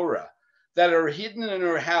the Torah that are hidden in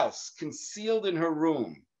her house, concealed in her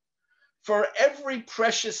room. For every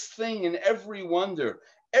precious thing and every wonder,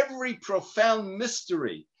 every profound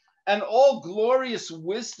mystery, and all glorious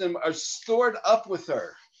wisdom are stored up with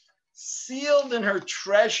her, sealed in her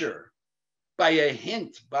treasure, by a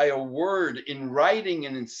hint, by a word, in writing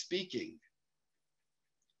and in speaking.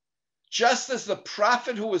 Just as the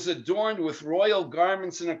prophet who was adorned with royal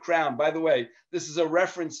garments and a crown, by the way, this is a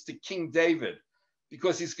reference to King David,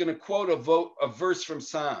 because he's going to quote a verse from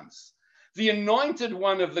Psalms. The anointed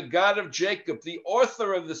one of the God of Jacob, the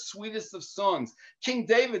author of the sweetest of songs, King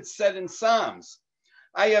David said in Psalms,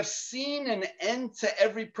 I have seen an end to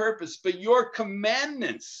every purpose, but your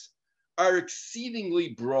commandments are exceedingly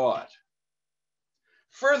broad.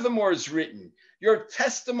 Furthermore is written, your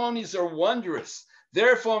testimonies are wondrous,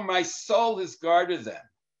 therefore my soul has guarded them.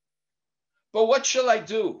 But what shall I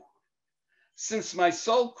do? Since my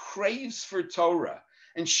soul craves for Torah,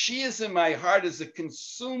 and she is in my heart as a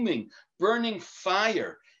consuming, burning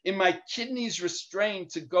fire, in my kidneys restrained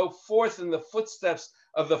to go forth in the footsteps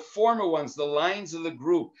of the former ones, the lions of the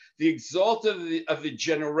group, the exalted of the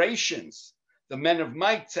generations, the men of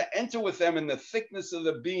might, to enter with them in the thickness of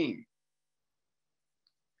the beam,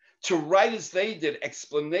 to write as they did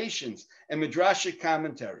explanations and midrashic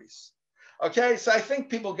commentaries. Okay, so I think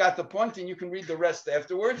people got the point, and you can read the rest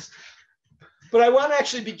afterwards. But I want to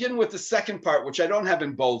actually begin with the second part, which I don't have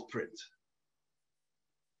in bold print.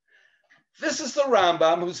 This is the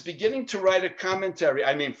Rambam who's beginning to write a commentary.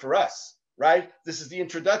 I mean, for us, right? This is the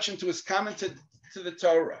introduction to his comment to the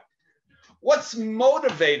Torah. What's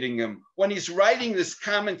motivating him when he's writing this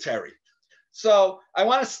commentary? So I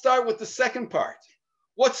want to start with the second part.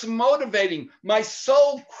 What's motivating? My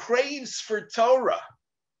soul craves for Torah.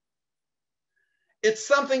 It's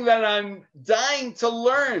something that I'm dying to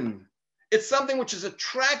learn. It's something which is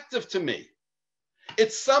attractive to me.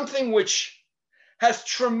 It's something which has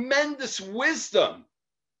tremendous wisdom,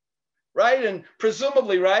 right? And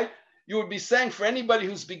presumably, right, you would be saying for anybody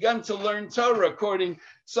who's begun to learn Torah,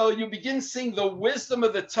 so you begin seeing the wisdom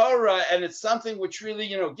of the Torah, and it's something which really,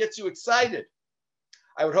 gets you excited.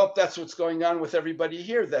 I would hope that's what's going on with everybody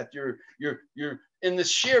here, that you're in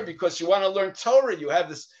this shir because you want to learn Torah. You have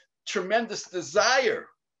this tremendous desire.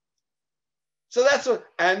 So that's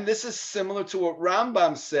and this is similar to what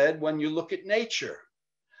Rambam said when you look at nature.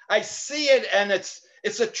 I see it and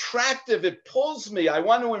it's attractive. It pulls me. I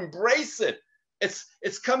want to embrace it.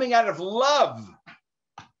 It's coming out of love.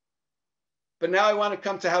 But now I want to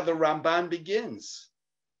come to how the Ramban begins.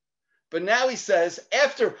 But now he says,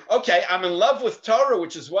 okay, I'm in love with Torah,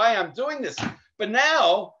 which is why I'm doing this. But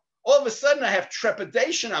now, all of a sudden, I have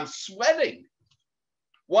trepidation. I'm sweating.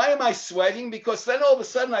 Why am I sweating? Because then all of a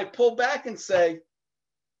sudden I pull back and say,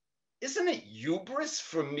 isn't it hubris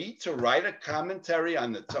for me to write a commentary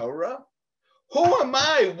on the Torah? Who am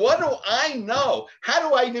I? What do I know? How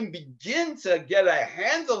do I even begin to get a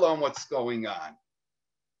handle on what's going on?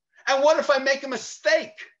 And what if I make a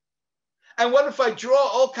mistake? And what if I draw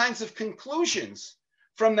all kinds of conclusions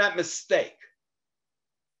from that mistake?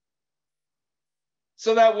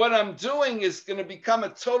 So that what I'm doing is going to become a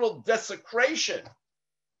total desecration.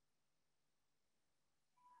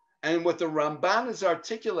 And what the Ramban is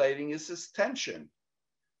articulating is this tension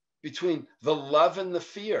between the love and the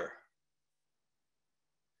fear.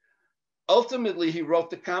 Ultimately, he wrote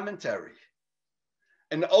the commentary.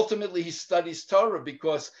 And ultimately, he studies Torah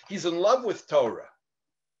because he's in love with Torah.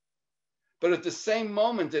 But at the same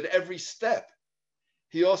moment, at every step,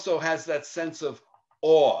 he also has that sense of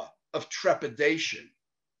awe, of trepidation,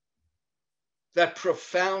 that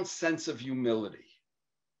profound sense of humility.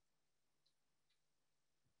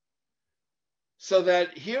 So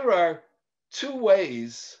that here are two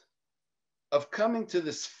ways of coming to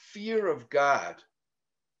this fear of God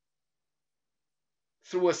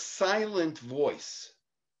through a silent voice,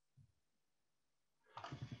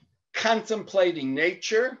 contemplating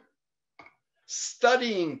nature,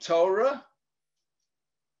 studying Torah,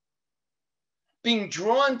 being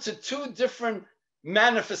drawn to two different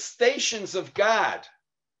manifestations of God,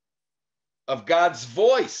 of God's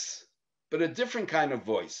voice, but a different kind of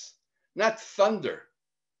voice, not thunder,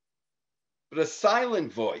 but a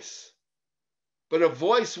silent voice, but a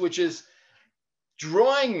voice which is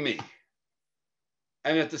drawing me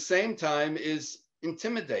and at the same time is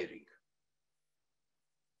intimidating.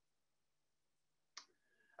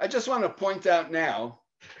 I just want to point out now,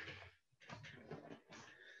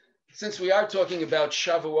 since we are talking about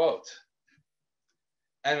Shavuot,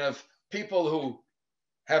 and of people who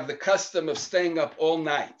have the custom of staying up all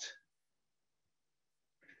night,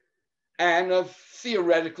 and of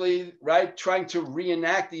theoretically, right, trying to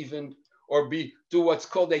reenact even or do what's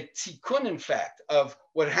called a tikkun, in fact, of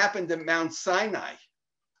what happened at Mount Sinai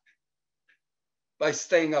by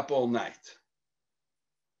staying up all night.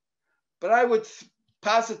 But I would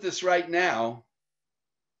posit this right now.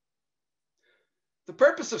 The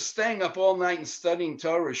purpose of staying up all night and studying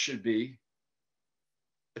Torah should be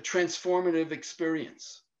a transformative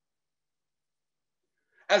experience.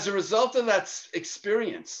 As a result of that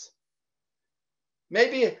experience,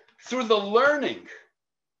 maybe through the learning,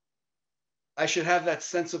 I should have that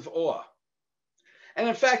sense of awe. And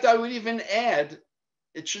in fact, I would even add,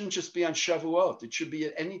 it shouldn't just be on Shavuot, it should be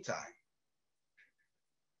at any time.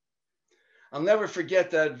 I'll never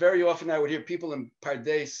forget that very often I would hear people in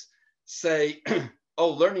Pardes say, oh,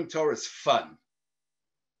 learning Torah is fun.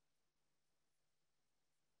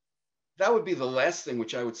 That would be the last thing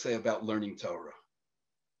which I would say about learning Torah.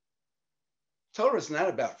 Torah is not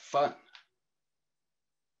about fun.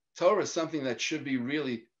 Torah is something that should be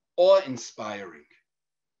really awe-inspiring.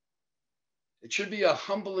 It should be a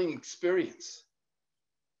humbling experience.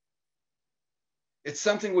 It's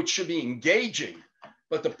something which should be engaging,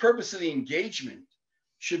 but the purpose of the engagement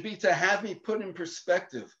should be to have me put in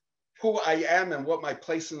perspective who I am and what my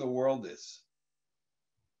place in the world is.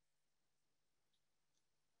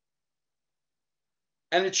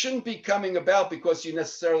 And it shouldn't be coming about because you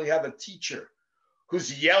necessarily have a teacher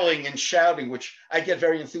who's yelling and shouting, which I get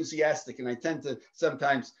very enthusiastic and I tend to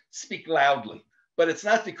sometimes speak loudly. But it's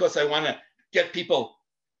not because I want to get people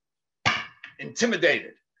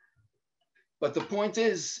intimidated. But the point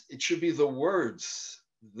is, it should be the words,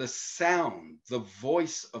 the sound, the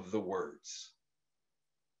voice of the words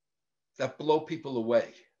that blow people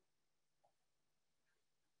away,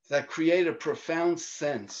 that create a profound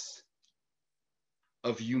sense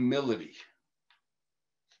of humility.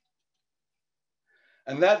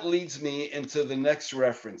 And that leads me into the next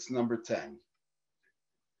reference, number 10.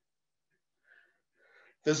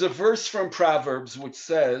 There's a verse from Proverbs which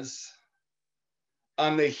says,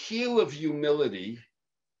 on the heel of humility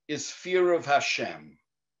is fear of Hashem,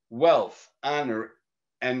 wealth, honor,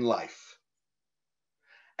 and life.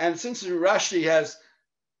 And since Rashi has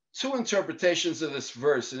two interpretations of this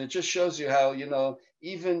verse, and it just shows you how,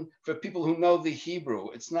 even for people who know the Hebrew,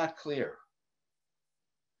 it's not clear.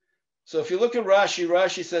 So if you look at Rashi,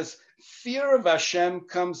 Rashi says, fear of Hashem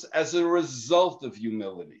comes as a result of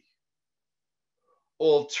humility.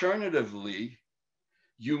 Alternatively,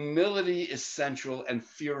 humility is central and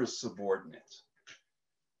fear is subordinate,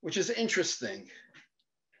 which is interesting.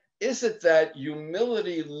 Is it that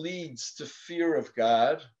humility leads to fear of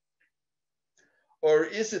God, or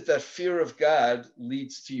is it that fear of God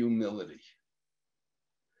leads to humility?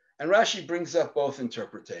 And Rashi brings up both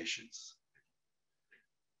interpretations.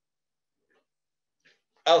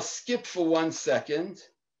 I'll skip for 1 second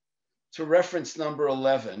to reference number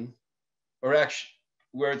 11, or actually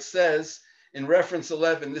where it says in reference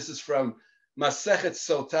 11, this is from Masechet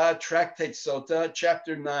Sotah, Tractate Sotah,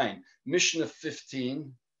 chapter 9, Mishnah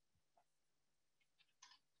 15.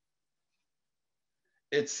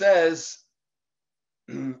 It says,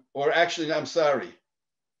 or actually, I'm sorry.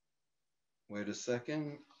 Wait a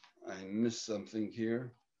second. I missed something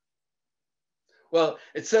here. Well,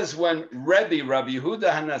 it says when Rabbi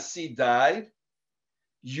Yehuda Hanasi died,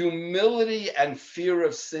 humility and fear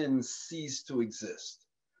of sin ceased to exist.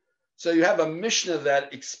 So you have a Mishnah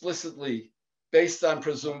that explicitly, based on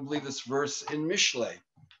presumably this verse in Mishlei,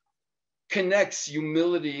 connects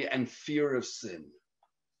humility and fear of sin.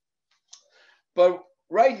 But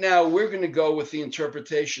right now, we're going to go with the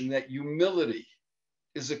interpretation that humility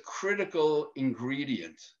is a critical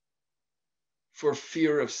ingredient for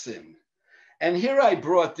fear of sin. And here I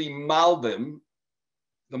brought the Malbim.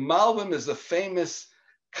 The Malbim is a famous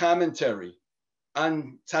commentary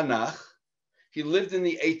on Tanakh. He lived in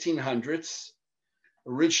the 1800s,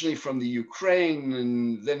 originally from the Ukraine,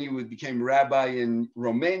 and then he became rabbi in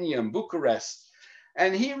Romania and Bucharest.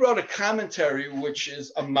 And he wrote a commentary, which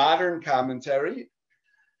is a modern commentary.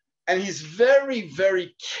 And he's very,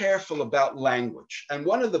 very careful about language. And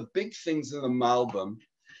one of the big things in the Malbim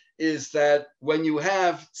is that when you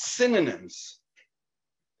have synonyms,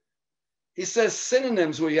 he says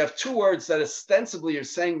synonyms where you have two words that ostensibly are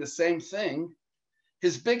saying the same thing,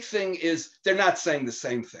 his big thing is they're not saying the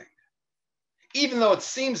same thing. Even though it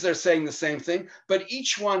seems they're saying the same thing, but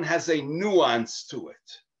each one has a nuance to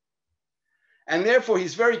it. And therefore,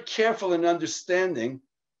 he's very careful in understanding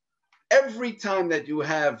every time that you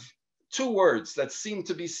have two words that seem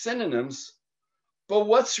to be synonyms, But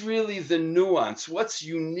what's really the nuance? What's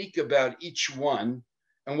unique about each one?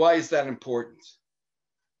 And why is that important?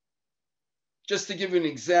 Just to give you an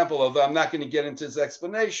example, although I'm not going to get into this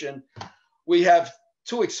explanation, we have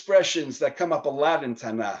two expressions that come up a lot in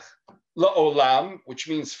Tanakh. La'olam, which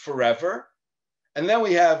means forever. And then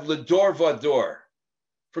we have l'dor vador,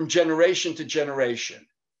 from generation to generation.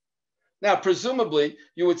 Now, presumably,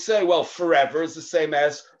 you would say, well, forever is the same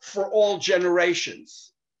as for all generations.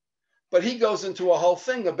 But he goes into a whole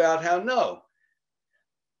thing about how no.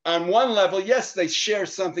 On one level, yes, they share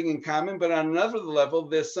something in common, but on another level,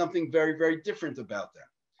 there's something very, very different about them.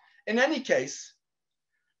 In any case,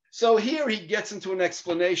 so here he gets into an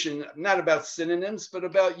explanation, not about synonyms, but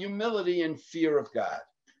about humility and fear of God.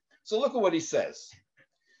 So look at what he says.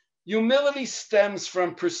 Humility stems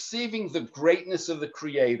from perceiving the greatness of the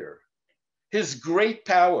Creator, his great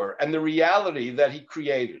power, and the reality that he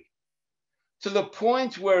created, to the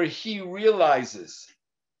point where he realizes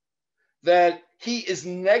that he is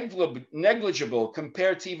negligible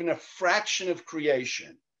compared to even a fraction of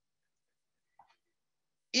creation.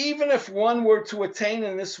 Even if one were to attain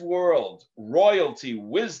in this world royalty,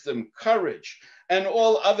 wisdom, courage, and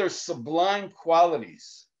all other sublime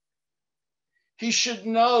qualities, he should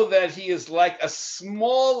know that he is like a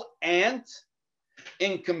small ant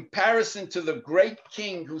in comparison to the great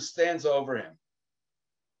king who stands over him.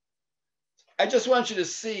 I just want you to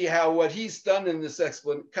see how what he's done in this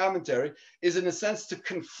commentary is, in a sense, to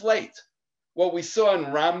conflate what we saw in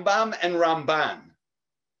Rambam and Ramban.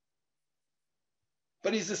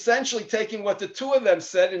 But he's essentially taking what the two of them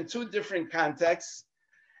said in two different contexts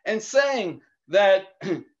and saying that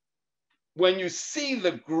when you see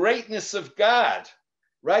the greatness of God,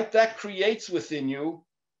 right, that creates within you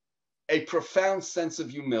a profound sense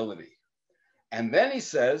of humility. And then he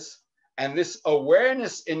says, and this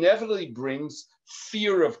awareness inevitably brings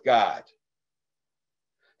fear of God.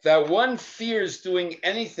 That one fears doing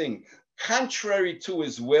anything contrary to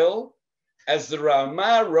his will. As the Rav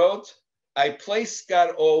Meir wrote, I place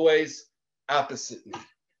God always opposite me.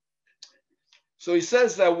 So he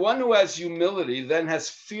says that one who has humility then has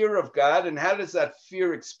fear of God. And how does that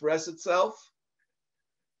fear express itself?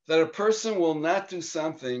 That a person will not do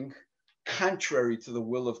something contrary to the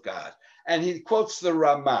will of God. And he quotes the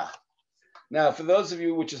Ramah. Now, for those of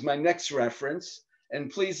you, which is my next reference,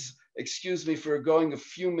 and please excuse me for going a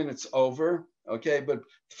few minutes over, okay? But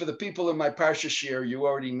for the people in my Parsha Shir, you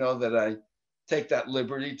already know that I take that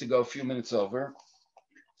liberty to go a few minutes over.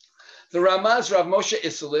 The Ramah is Rav Moshe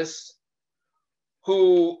Isserles,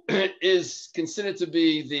 who is considered to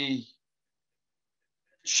be the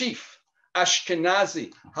chief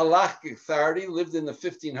Ashkenazi halakhic authority, lived in the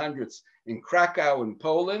 1500s in Krakow in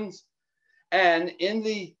Poland. And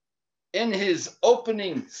in his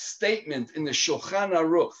opening statement in the Shulchan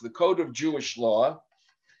Aruch, the Code of Jewish Law,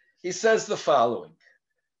 he says the following.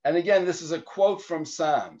 And again, this is a quote from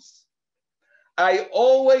Psalms. I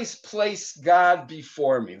always place God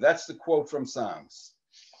before me. That's the quote from Psalms.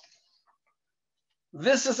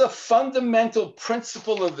 This is a fundamental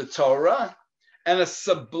principle of the Torah and a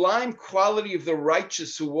sublime quality of the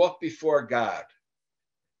righteous who walk before God.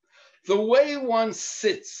 The way one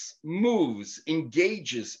sits, moves,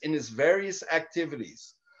 engages in his various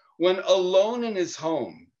activities when alone in his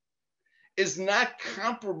home is not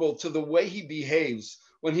comparable to the way he behaves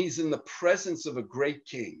when he's in the presence of a great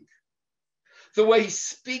king. The way he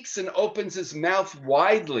speaks and opens his mouth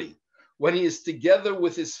widely when he is together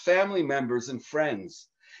with his family members and friends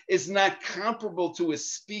is not comparable to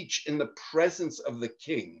his speech in the presence of the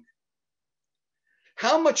king.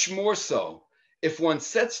 How much more so if one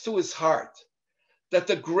sets to his heart that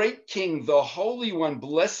the great king, the Holy One,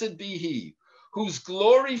 blessed be he, whose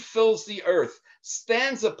glory fills the earth,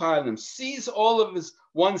 stands upon him, sees all of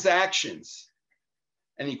one's actions.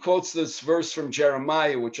 And he quotes this verse from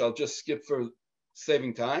Jeremiah, which I'll just skip for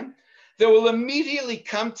saving time. There will immediately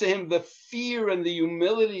come to him the fear and the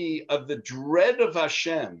humility of the dread of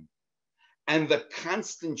Hashem and the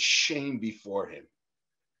constant shame before him.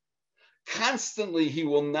 Consequently, he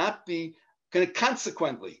will not be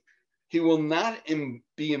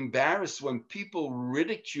embarrassed when people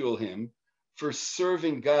ridicule him for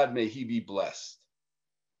serving God, may he be blessed.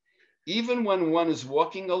 Even when one is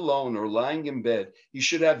walking alone or lying in bed, he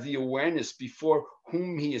should have the awareness before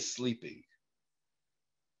whom he is sleeping.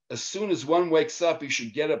 As soon as one wakes up, he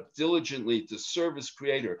should get up diligently to serve his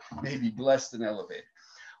Creator, may he be blessed and elevated.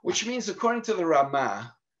 Which means, according to the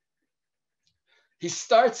Ramah, he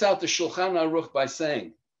starts out the Shulchan Aruch by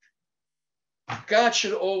saying, God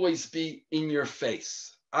should always be in your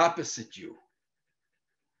face, opposite you.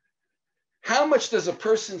 How much does a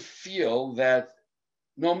person feel that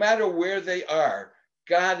no matter where they are,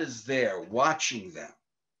 God is there watching them.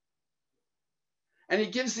 And he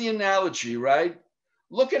gives the analogy, right?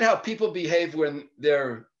 Look at how people behave when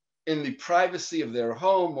they're in the privacy of their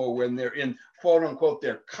home or when they're in, quote unquote,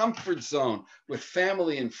 their comfort zone with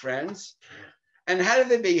family and friends. And how do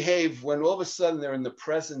they behave when all of a sudden they're in the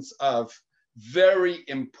presence of very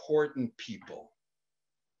important people?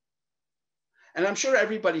 And I'm sure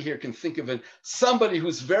everybody here can think of it, somebody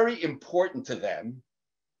who's very important to them.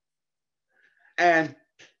 And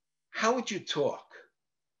how would you talk?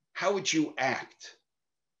 How would you act?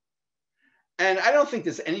 And I don't think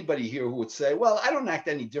there's anybody here who would say, well, I don't act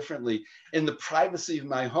any differently in the privacy of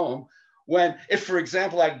my home when, if, for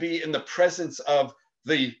example, I'd be in the presence of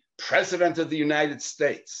the President of the United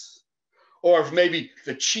States, or of maybe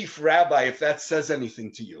the chief rabbi, if that says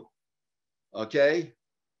anything to you. Okay?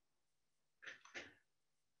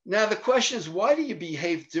 Now, the question is, why do you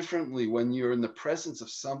behave differently when you're in the presence of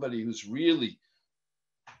somebody who's really,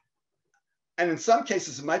 and in some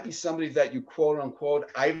cases, it might be somebody that you quote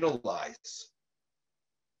unquote idolize.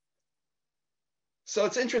 So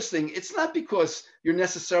it's interesting. It's not because you're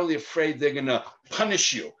necessarily afraid they're going to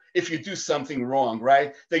punish you if you do something wrong,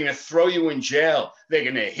 right? They're going to throw you in jail. They're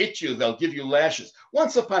going to hit you. They'll give you lashes.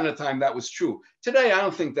 Once upon a time, that was true. Today, I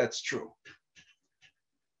don't think that's true.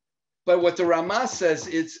 But what the Ramah says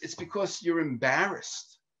is it's because you're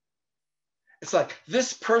embarrassed. It's like,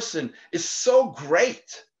 this person is so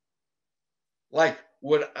great. Like,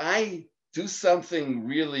 would I do something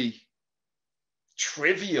really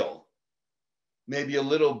trivial, maybe a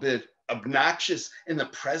little bit obnoxious in the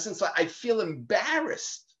presence? I feel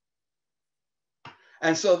embarrassed.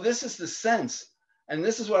 And so this is the sense, and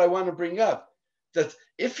this is what I want to bring up, that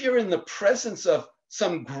if you're in the presence of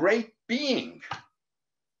some great being,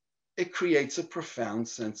 it creates a profound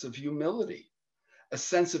sense of humility, a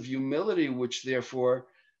sense of humility which therefore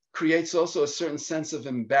creates also a certain sense of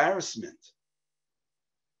embarrassment.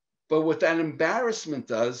 But what that embarrassment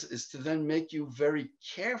does is to then make you very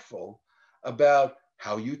careful about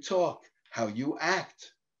how you talk, how you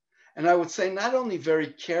act. And I would say not only very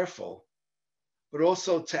careful, but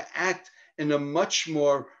also to act in a much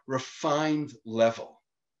more refined level.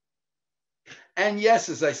 And yes,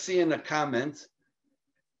 as I see in a comment,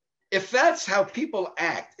 if that's how people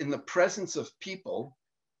act in the presence of people,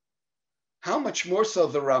 how much more so,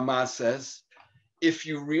 the Ramah says, if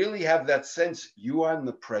you really have that sense, you are in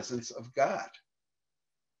the presence of God.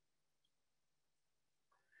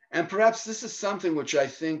 And perhaps this is something which I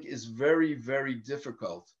think is very, very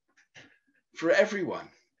difficult for everyone.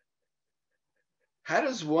 How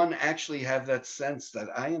does one actually have that sense that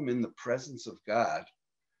I am in the presence of God,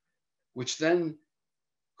 which then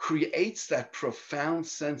creates that profound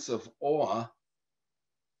sense of awe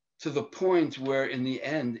to the point where in the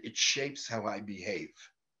end it shapes how I behave?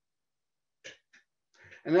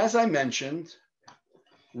 And as I mentioned,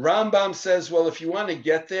 Rambam says, well, if you want to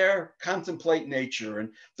get there, contemplate nature.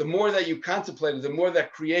 And the more that you contemplate it, the more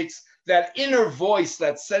that creates that inner voice,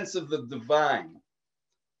 that sense of the divine.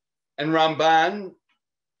 And Ramban,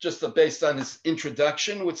 just based on his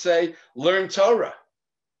introduction, would say, learn Torah.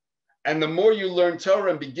 And the more you learn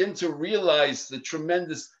Torah and begin to realize the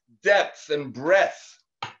tremendous depth and breadth,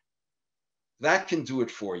 that can do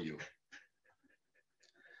it for you.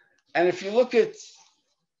 And if you look at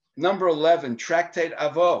number 11, Tractate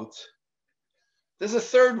Avot, there's a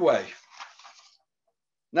third way.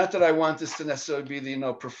 Not that I want this to necessarily be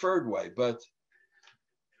the preferred way, but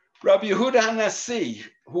Rabbi Yehuda HaNasi,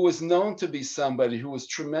 who was known to be somebody who was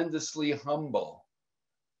tremendously humble,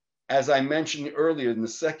 as I mentioned earlier in the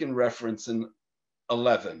second reference in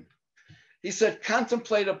 11, he said,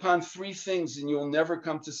 contemplate upon three things and you will never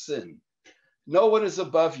come to sin. Know what is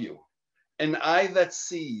above you, an eye that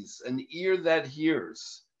sees, an ear that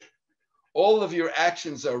hears. All of your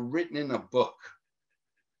actions are written in a book.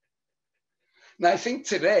 Now, I think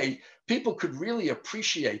today people could really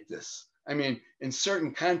appreciate this. I mean, in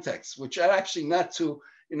certain contexts, which are actually not too,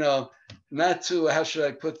 how should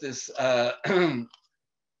I put this,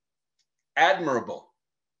 admirable.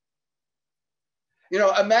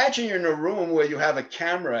 Imagine you're in a room where you have a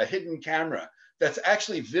camera, a hidden camera, that's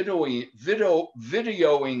actually videoing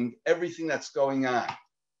everything that's going on.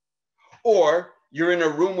 Or you're in a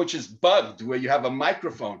room which is bugged, where you have a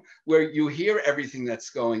microphone, where you hear everything that's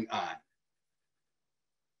going on.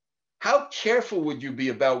 How careful would you be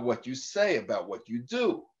about what you say, about what you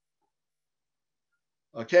do?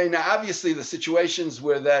 Okay, now obviously the situations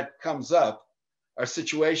where that comes up are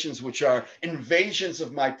situations which are invasions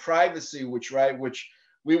of my privacy, which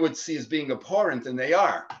we would see as being abhorrent, and they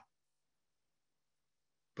are.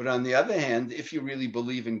 But on the other hand, if you really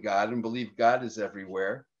believe in God and believe God is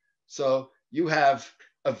everywhere, so you have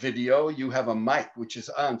a video, you have a mic, which is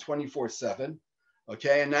on 24/7.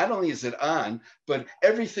 Okay, and not only is it on, but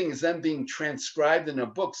everything is then being transcribed in a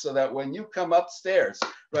book so that when you come upstairs,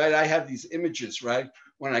 right, I have these images, right?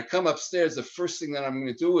 When I come upstairs, the first thing that I'm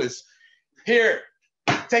going to do is, here,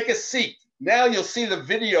 take a seat. Now you'll see the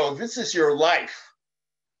video. This is your life.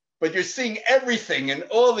 But you're seeing everything in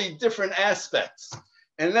all the different aspects.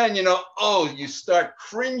 And then, you start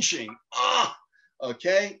cringing.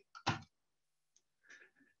 Okay?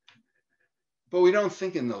 But we don't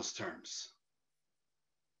think in those terms.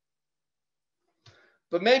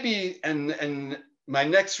 But maybe, and my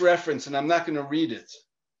next reference, and I'm not going to read it,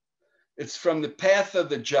 it's from The Path of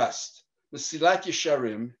the Just, Mesilat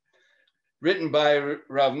Yesharim, written by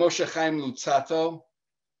Rav Moshe Chaim Luzzatto,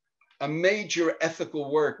 a major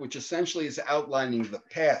ethical work which essentially is outlining the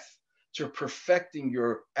path to perfecting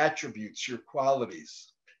your attributes, your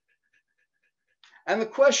qualities. And the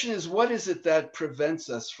question is, what is it that prevents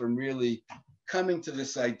us from really coming to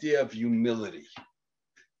this idea of humility?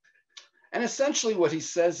 And essentially what he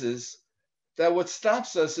says is that what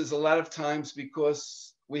stops us is a lot of times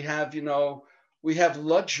because we have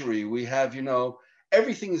luxury, we have,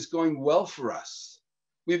 everything is going well for us.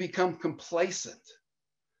 We become complacent,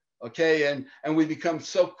 okay? And we become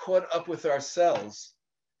so caught up with ourselves,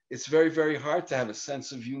 it's very, very hard to have a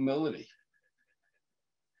sense of humility.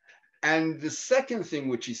 And the second thing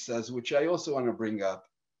which he says, which I also want to bring up,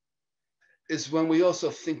 is when we also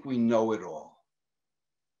think we know it all.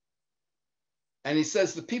 And he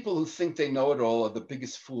says the people who think they know it all are the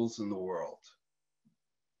biggest fools in the world.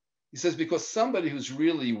 He says because somebody who's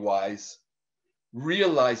really wise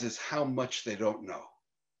realizes how much they don't know.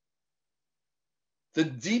 The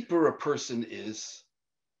deeper a person is,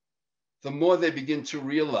 the more they begin to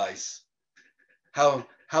realize how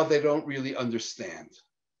they don't really understand.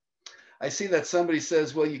 I see that somebody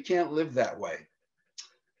says, well, you can't live that way.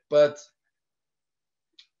 And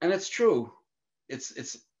it's true.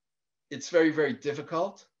 It's very, very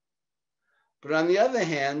difficult. But on the other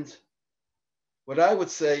hand, what I would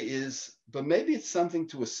say is, but maybe it's something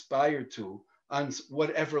to aspire to on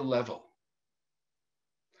whatever level.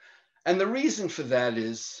 And the reason for that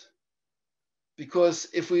is because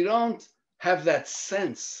if we don't have that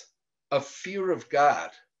sense of fear of God,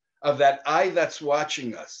 of that eye that's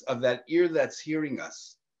watching us, of that ear that's hearing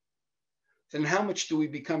us, then how much do we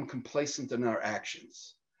become complacent in our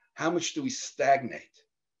actions? How much do we stagnate?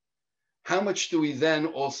 How much do we then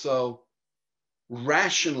also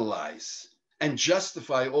rationalize and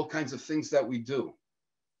justify all kinds of things that we do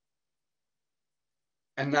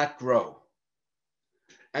and not grow?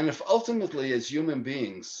 And if ultimately, as human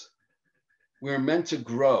beings, we're meant to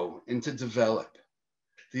grow and to develop,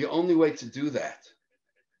 the only way to do that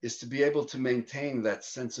is to be able to maintain that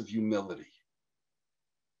sense of humility.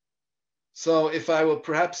 So if I will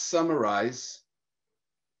perhaps summarize,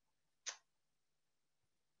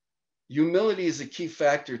 humility is a key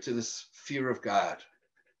factor to this fear of God.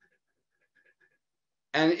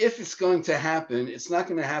 And if it's going to happen, it's not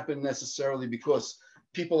going to happen necessarily because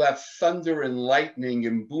people have thunder and lightning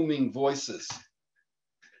and booming voices,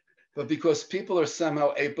 but because people are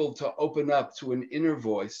somehow able to open up to an inner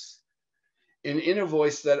voice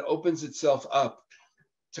that opens itself up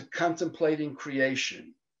to contemplating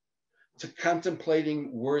creation, to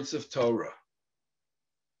contemplating words of Torah,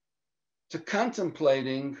 to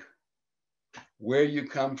contemplating where you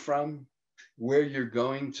come from, where you're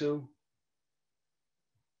going to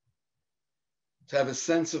have a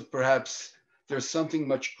sense of perhaps there's something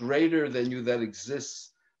much greater than you that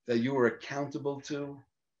exists that you are accountable to.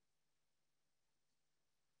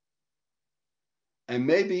 And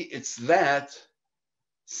maybe it's that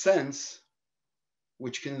sense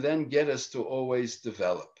which can then get us to always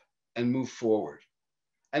develop and move forward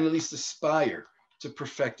and at least aspire to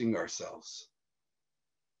perfecting ourselves.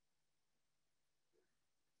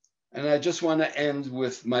 And I just want to end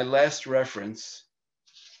with my last reference.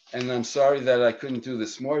 And I'm sorry that I couldn't do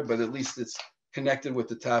this more, but at least it's connected with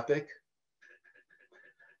the topic.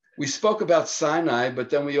 We spoke about Sinai, but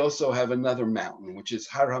then we also have another mountain, which is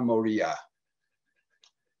Har Moriah.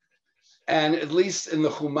 And at least in the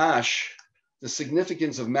Chumash, the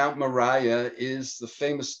significance of Mount Moriah is the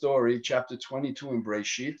famous story, chapter 22 in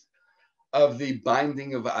Breshit, of the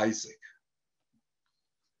binding of Isaac.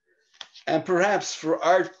 And perhaps for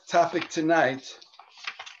our topic tonight,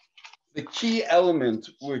 the key element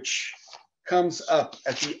which comes up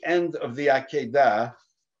at the end of the Akedah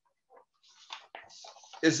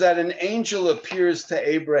is that an angel appears to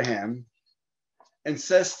Abraham and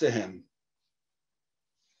says to him,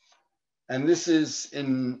 and this is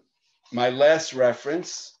in my last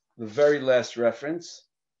reference, the very last reference,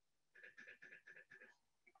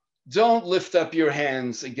 don't lift up your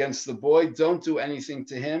hands against the boy. Don't do anything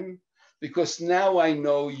to him, because now I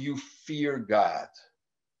know you fear God.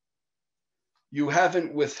 You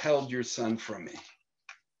haven't withheld your son from me.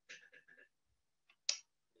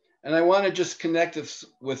 And I want to just connect this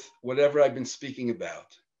with whatever I've been speaking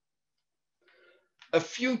about. A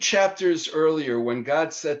few chapters earlier, when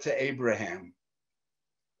God said to Abraham,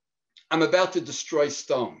 I'm about to destroy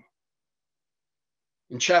Sodom,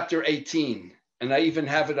 in chapter 18, and I even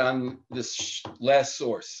have it on this last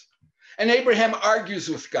source. And Abraham argues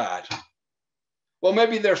with God. Well,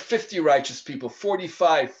 maybe there are 50 righteous people,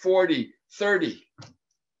 45, 40, 30.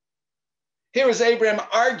 Here is Abraham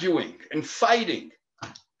arguing and fighting.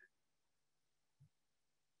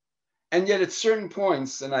 And yet at certain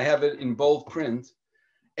points, and I have it in bold print,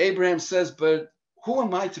 Abraham says, but who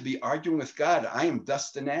am I to be arguing with God? I am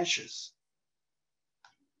dust and ashes.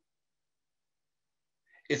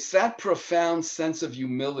 It's that profound sense of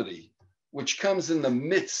humility which comes in the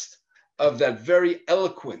midst of that very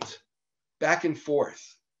eloquent back and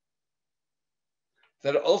forth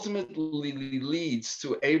that ultimately leads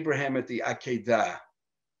to Abraham at the Akedah,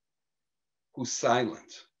 who's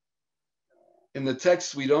silent. In the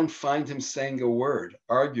text, we don't find him saying a word,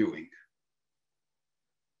 arguing.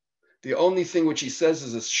 The only thing which he says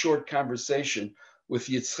is a short conversation with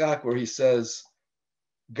Yitzchak where he says,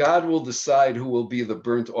 God will decide who will be the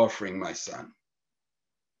burnt offering, my son.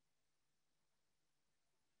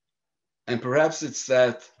 And perhaps it's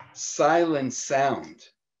that silent sound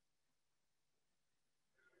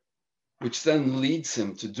which then leads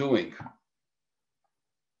him to doing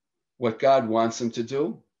what God wants him to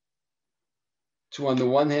do. To, on the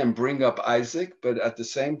one hand, bring up Isaac, but at the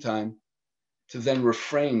same time, to then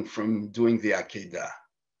refrain from doing the Akedah.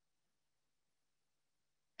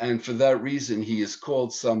 And for that reason, he is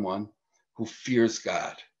called someone who fears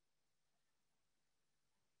God.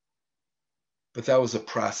 But that was a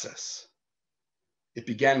process. It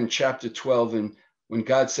began in chapter 12, and when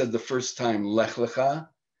God said the first time, Lech Lecha,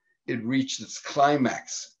 it reached its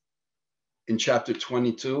climax in chapter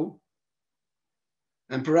 22.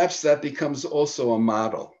 And perhaps that becomes also a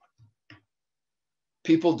model.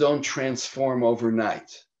 People don't transform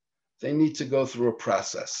overnight. They need to go through a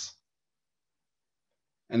process.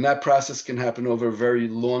 And that process can happen over a very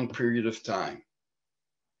long period of time.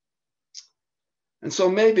 And so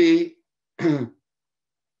maybe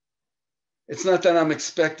it's not that I'm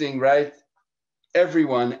expecting, right,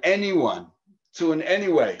 everyone, anyone, to in any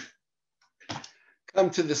way come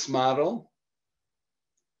to this model,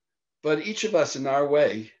 but each of us in our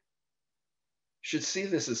way should see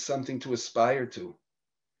this as something to aspire to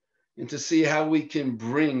and to see how we can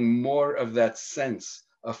bring more of that sense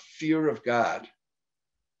of fear of God,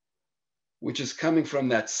 which is coming from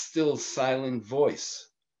that still silent voice,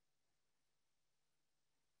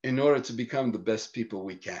 in order to become the best people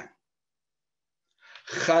we can.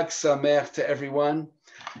 Chag Sameach to everyone.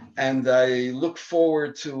 And I look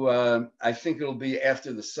forward to, I think it'll be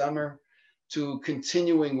after the summer, to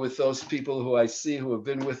continuing with those people who I see who have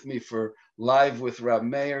been with me for live with Rav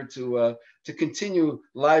Meir, to continue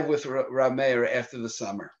live with Rav Meir after the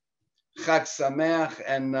summer. Chag Sameach,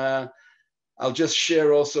 and I'll just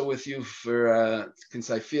share also with you for,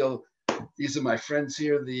 since I feel these are my friends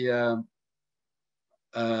here,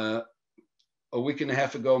 a week and a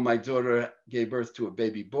half ago, my daughter gave birth to a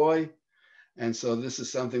baby boy. And so this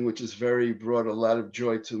is something which has brought a lot of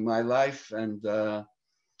joy to my life and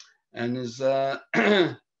is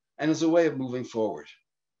and is a way of moving forward.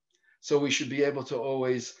 So we should be able to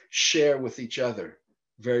always share with each other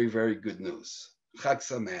very, very good news. Chag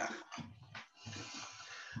Sameach.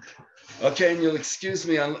 Okay, and you'll excuse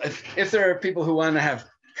me if there are people who want to have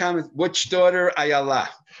comments. Which daughter? Ayala.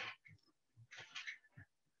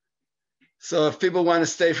 So if people want to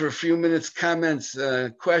stay for a few minutes, comments,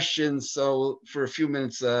 questions, so for a few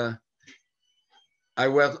minutes, I'll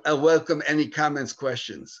welcome any comments,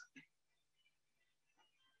 questions.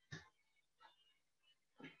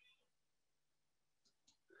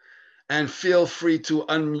 And feel free to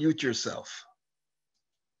unmute yourself.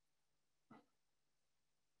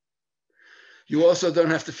 You also don't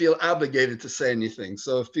have to feel obligated to say anything.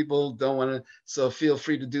 So if people don't want to, so feel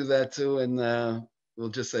free to do that too, and we'll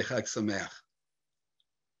just say Chag Sameach.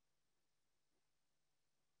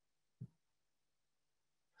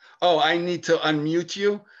 Oh, I need to unmute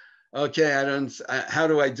you? Okay, how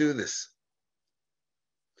do I do this?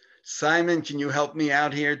 Simon, can you help me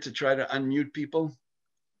out here to try to unmute people?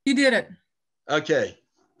 You did it. Okay.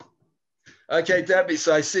 Okay, Debbie,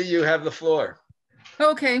 so I see you have the floor.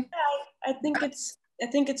 Okay. I think it's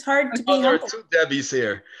hard to be there humble. are two Debbies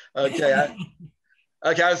here. Okay.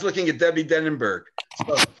 I was looking at Debbie Denenberg.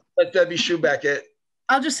 So let Debbie Schuback it.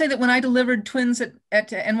 I'll just say that when I delivered twins at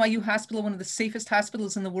NYU Hospital, one of the safest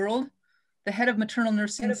hospitals in the world, the head of maternal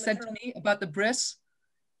nursing said to me about the bris,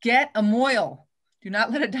 get a moil. Do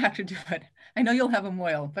not let a doctor do it. I know you'll have a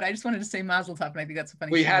moil, but I just wanted to say mazel tov, and I think that's a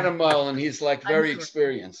funny We story. had a moil, and he's like very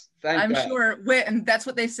experienced. Thank I'm God. sure, and that's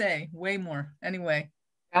what they say, way more. Anyway,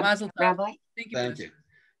 mazel tov. Rabbi? Thank you. Thank you.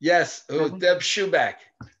 Yes, Deb Schuback.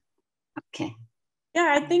 Okay.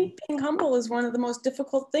 Yeah, I think being humble is one of the most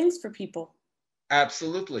difficult things for people.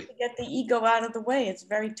 Absolutely. To get the ego out of the way, it's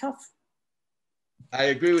very tough. I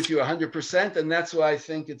agree with you 100%, and that's why I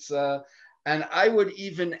think it's, and I would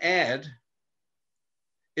even add,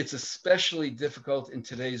 it's especially difficult in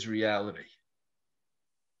today's reality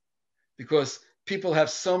because people have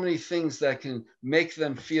so many things that can make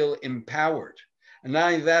them feel empowered. And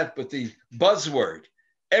not only that, but the buzzword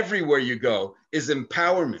everywhere you go is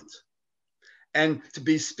empowerment. And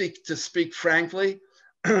to speak frankly,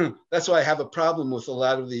 that's why I have a problem with a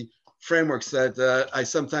lot of the frameworks that I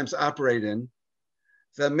sometimes operate in.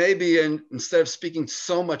 That maybe instead of speaking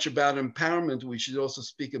so much about empowerment, we should also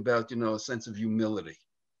speak about, a sense of humility.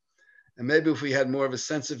 And maybe if we had more of a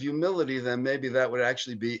sense of humility, then maybe that would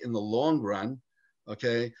actually be, in the long run,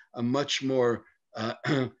 okay, a much more,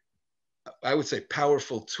 I would say,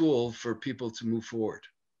 powerful tool for people to move forward.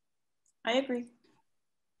 I agree.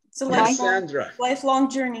 It's a lifelong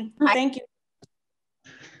journey. Thank you.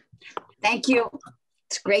 Thank you.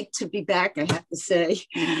 It's great to be back, I have to say,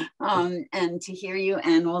 and to hear you,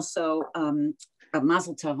 and also a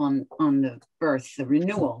mazel tov on the birth, the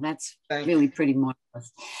renewal. That's really pretty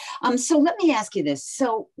marvelous. So let me ask you this.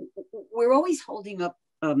 So we're always holding up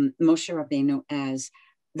Moshe Rabbeinu as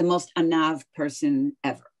the most anav person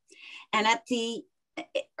ever. And at the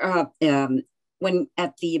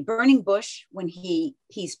at the burning bush, when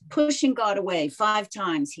he's pushing God away 5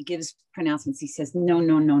 times, he gives pronouncements. He says, no,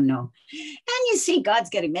 no, no, no. And you see God's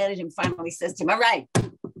getting mad at him. Finally says to him, all right,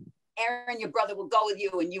 Aaron, your brother will go with you,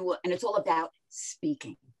 and you will, and it's all about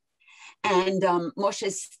speaking. And Moshe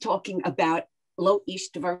is talking about lo ish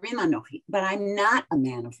devarim anochi, but I'm not a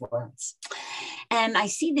man of words. And I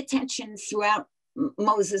see the tension throughout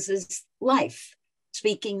Moses's life.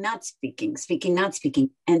 Speaking, not speaking, speaking, not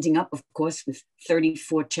speaking, ending up, of course, with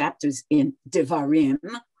 34 chapters in Devarim,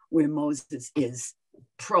 where Moses is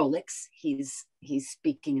prolix. He's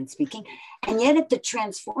speaking and speaking. And yet at the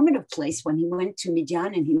transformative place, when he went to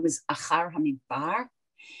Midian and he was Achar Hamidbar,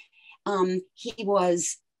 he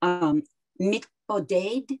was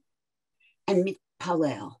mitboded and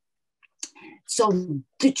mitpalel. So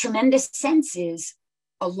the tremendous sense is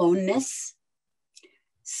aloneness,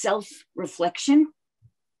 self-reflection.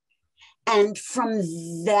 And from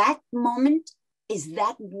that moment, is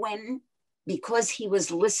that when, because he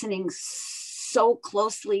was listening so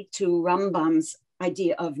closely to Rambam's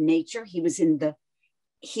idea of nature, he was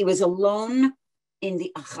alone in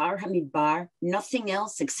the Achar Hamidbar, nothing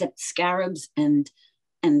else except scarabs and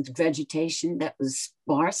vegetation that was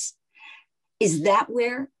sparse. Is that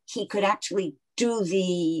where he could actually do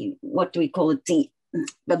the, what do we call it,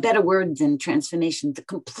 the better word than transformation, the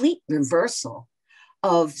complete reversal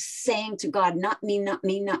of saying to God, not me, not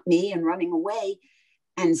me, not me, and running away,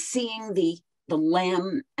 and seeing the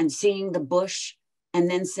lamb and seeing the bush, and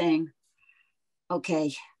then saying,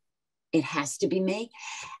 okay, it has to be me.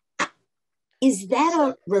 Is that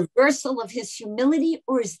a reversal of his humility,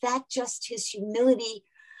 or is that just his humility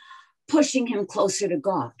pushing him closer to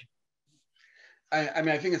God? I mean,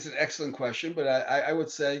 I think it's an excellent question, but I would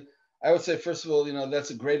say, first of all, that's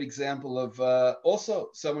a great example of also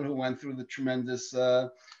someone who went through the tremendous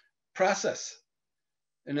process.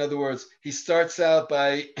 In other words, he starts out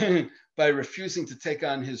by by refusing to take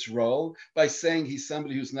on his role, by saying he's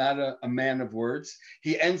somebody who's not a man of words.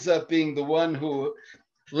 He ends up being the one who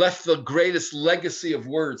left the greatest legacy of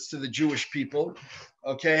words to the Jewish people,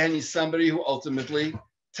 okay? And he's somebody who ultimately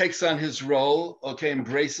takes on his role, okay,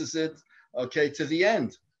 embraces it, okay, to the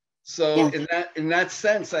end. So in that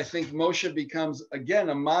sense, I think Moshe becomes, again,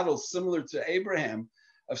 a model similar to Abraham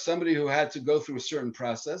of somebody who had to go through a certain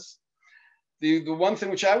process. The one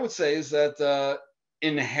thing which I would say is that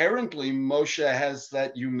inherently Moshe has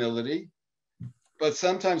that humility, but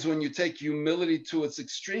sometimes when you take humility to its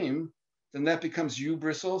extreme, then that becomes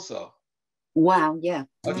hubris also. Wow, yeah.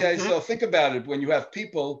 Okay, so think about it. When you have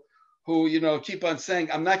people who, keep on saying,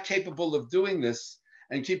 I'm not capable of doing this,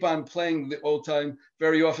 and keep on playing the old time,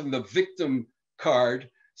 very often the victim card.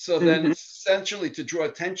 So then it's essentially to draw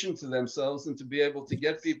attention to themselves and to be able to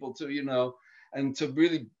get people to, and to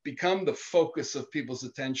really become the focus of people's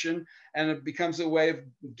attention. And it becomes a way of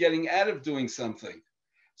getting out of doing something.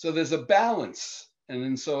 So there's a balance. And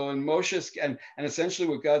then so in Moshe's, and essentially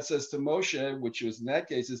what God says to Moshe, which was in that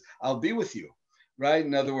case, is I'll be with you, right?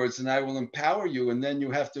 In other words, and I will empower you. And then you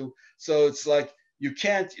have to, so it's like, you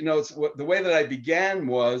can't, it's what the way that I began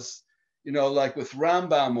was, like with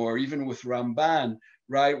Rambam or even with Ramban,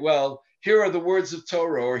 right? Well, here are the words of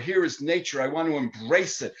Torah, or here is nature. I want to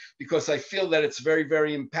embrace it because I feel that it's very,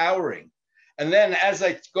 very empowering. And then as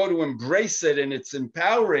I go to embrace it and it's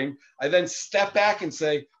empowering, I then step back and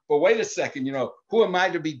say, but wait a second, who am I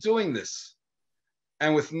to be doing this?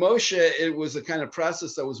 And with Moshe, it was a kind of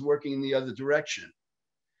process that was working in the other direction.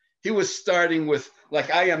 He was starting with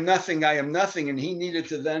like, I am nothing. And he needed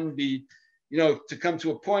to then be, to come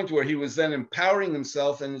to a point where he was then empowering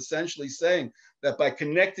himself and essentially saying that by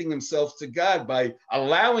connecting himself to God, by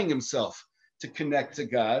allowing himself to connect to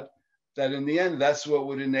God, that in the end, that's what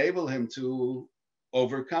would enable him to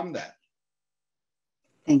overcome that.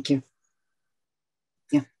 Thank you.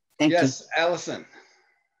 Yeah, thank you. Yes, Allison.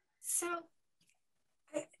 So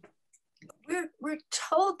we're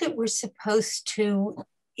told that we're supposed to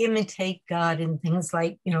imitate God in things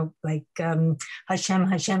like, Hashem,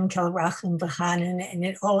 Kel Rachim V'Chanan,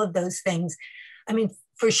 and all of those things. I mean,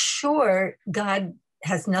 for sure, God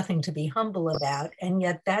has nothing to be humble about, and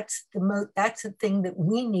yet that's the thing that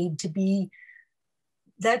we need to be.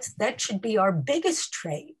 That should be our biggest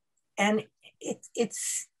trait, and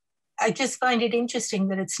it's. I just find it interesting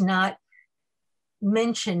that it's not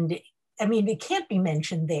mentioned. I mean, it can't be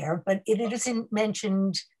mentioned there, but it isn't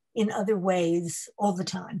mentioned in other ways all the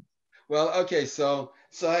time. Well, okay, so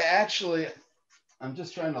I'm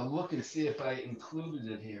just trying to look and see if I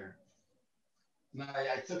included it here. No,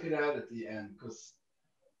 I took it out at the end because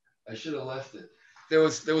I should have left it. There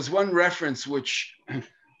was one reference which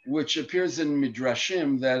appears in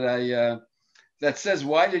Midrashim that says,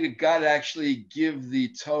 why did God actually give the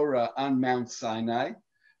Torah on Mount Sinai?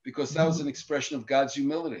 Because that was an expression of God's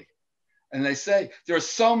humility. And they say there are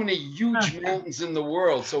so many huge mountains in the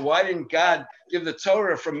world. So why didn't God give the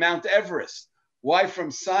Torah from Mount Everest? Why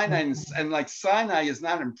from Sinai? And like Sinai is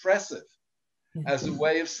not impressive as a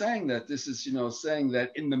way of saying that. This is, saying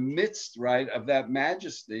that in the midst, right, of that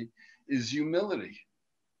majesty is humility.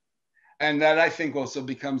 And that I think also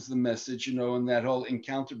becomes the message, in that whole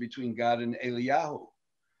encounter between God and Eliyahu.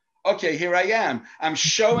 Okay, here I am. I'm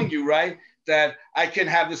showing you, right, that I can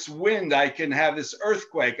have this wind, I can have this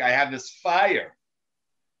earthquake, I have this fire.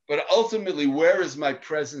 But ultimately, where is my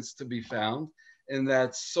presence to be found? In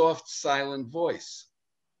that soft, silent voice.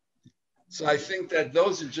 So I think that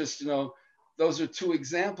those are just, those are two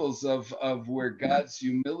examples of where God's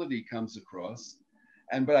humility comes across.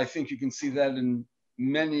 But I think you can see that in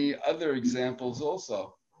many other examples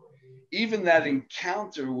also. Even that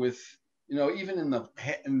encounter with, even in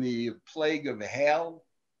the plague of hail,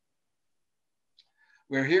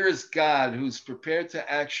 where here is God who's prepared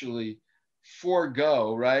to actually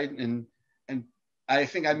forego, right? And I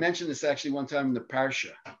think I mentioned this actually one time in the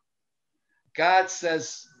Parsha. God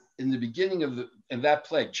says in the beginning of that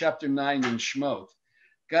plague, chapter 9 in Shemot,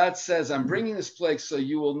 God says, I'm bringing this plague so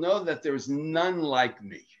you will know that there is none like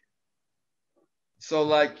me. So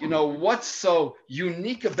like, what's so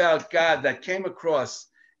unique about God that came across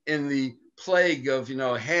in the plague of,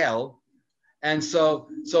 hail? And so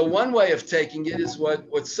one way of taking it is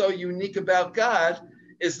what's so unique about God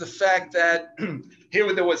is the fact that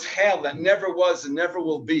here there was hail that never was and never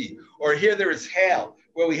will be. Or here there is hail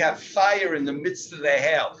where we have fire in the midst of the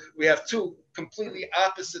hail. We have two completely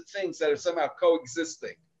opposite things that are somehow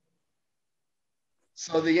coexisting.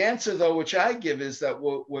 So the answer, though, which I give is that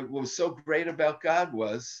what was so great about God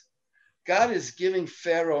was God is giving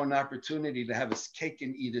Pharaoh an opportunity to have his cake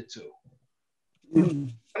and eat it too.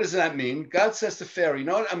 What does that mean? God says to Pharaoh, you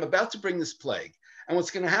know what? I'm about to bring this plague. And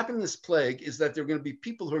what's going to happen in this plague is that there are going to be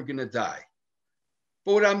people who are going to die.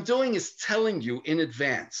 But what I'm doing is telling you in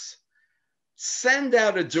advance, send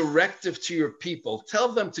out a directive to your people. Tell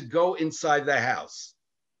them to go inside the house.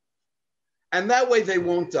 And that way they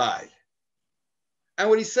won't die. And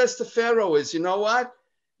what he says to Pharaoh is, you know what?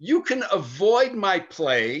 You can avoid my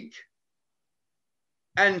plague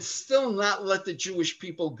and still not let the Jewish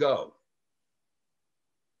people go.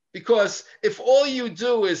 Because if all you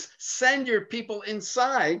do is send your people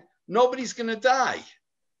inside, nobody's going to die.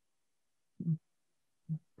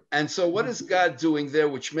 And so what is God doing there,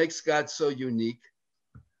 which makes God so unique?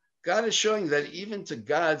 God is showing that even to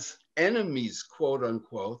God's enemies, quote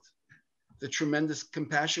unquote, the tremendous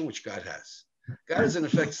compassion which God has. God is in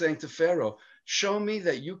effect saying to Pharaoh, show me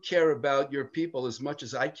that you care about your people as much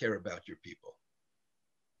as I care about your people.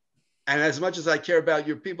 And as much as I care about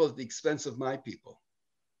your people at the expense of my people.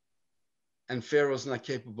 And Pharaoh's not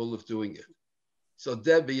capable of doing it. So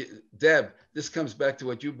Deb, this comes back to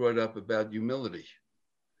what you brought up about humility.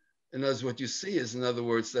 And as what you see is, in other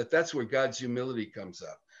words, that's where God's humility comes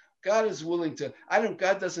up. God is willing to,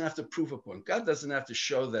 God doesn't have to prove a point. God doesn't have to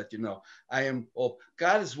show that,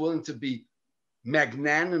 God is willing to be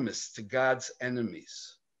magnanimous to God's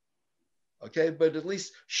enemies. Okay, but at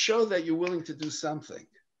least show that you're willing to do something.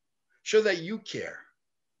 Show that you care.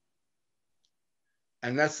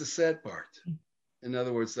 And that's the sad part. In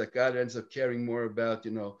other words, that God ends up caring more about,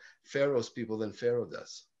 Pharaoh's people than Pharaoh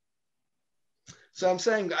does. So I'm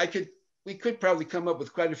saying we could probably come up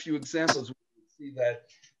with quite a few examples where we see that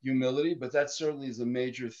humility, but that certainly is a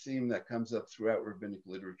major theme that comes up throughout rabbinic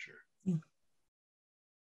literature.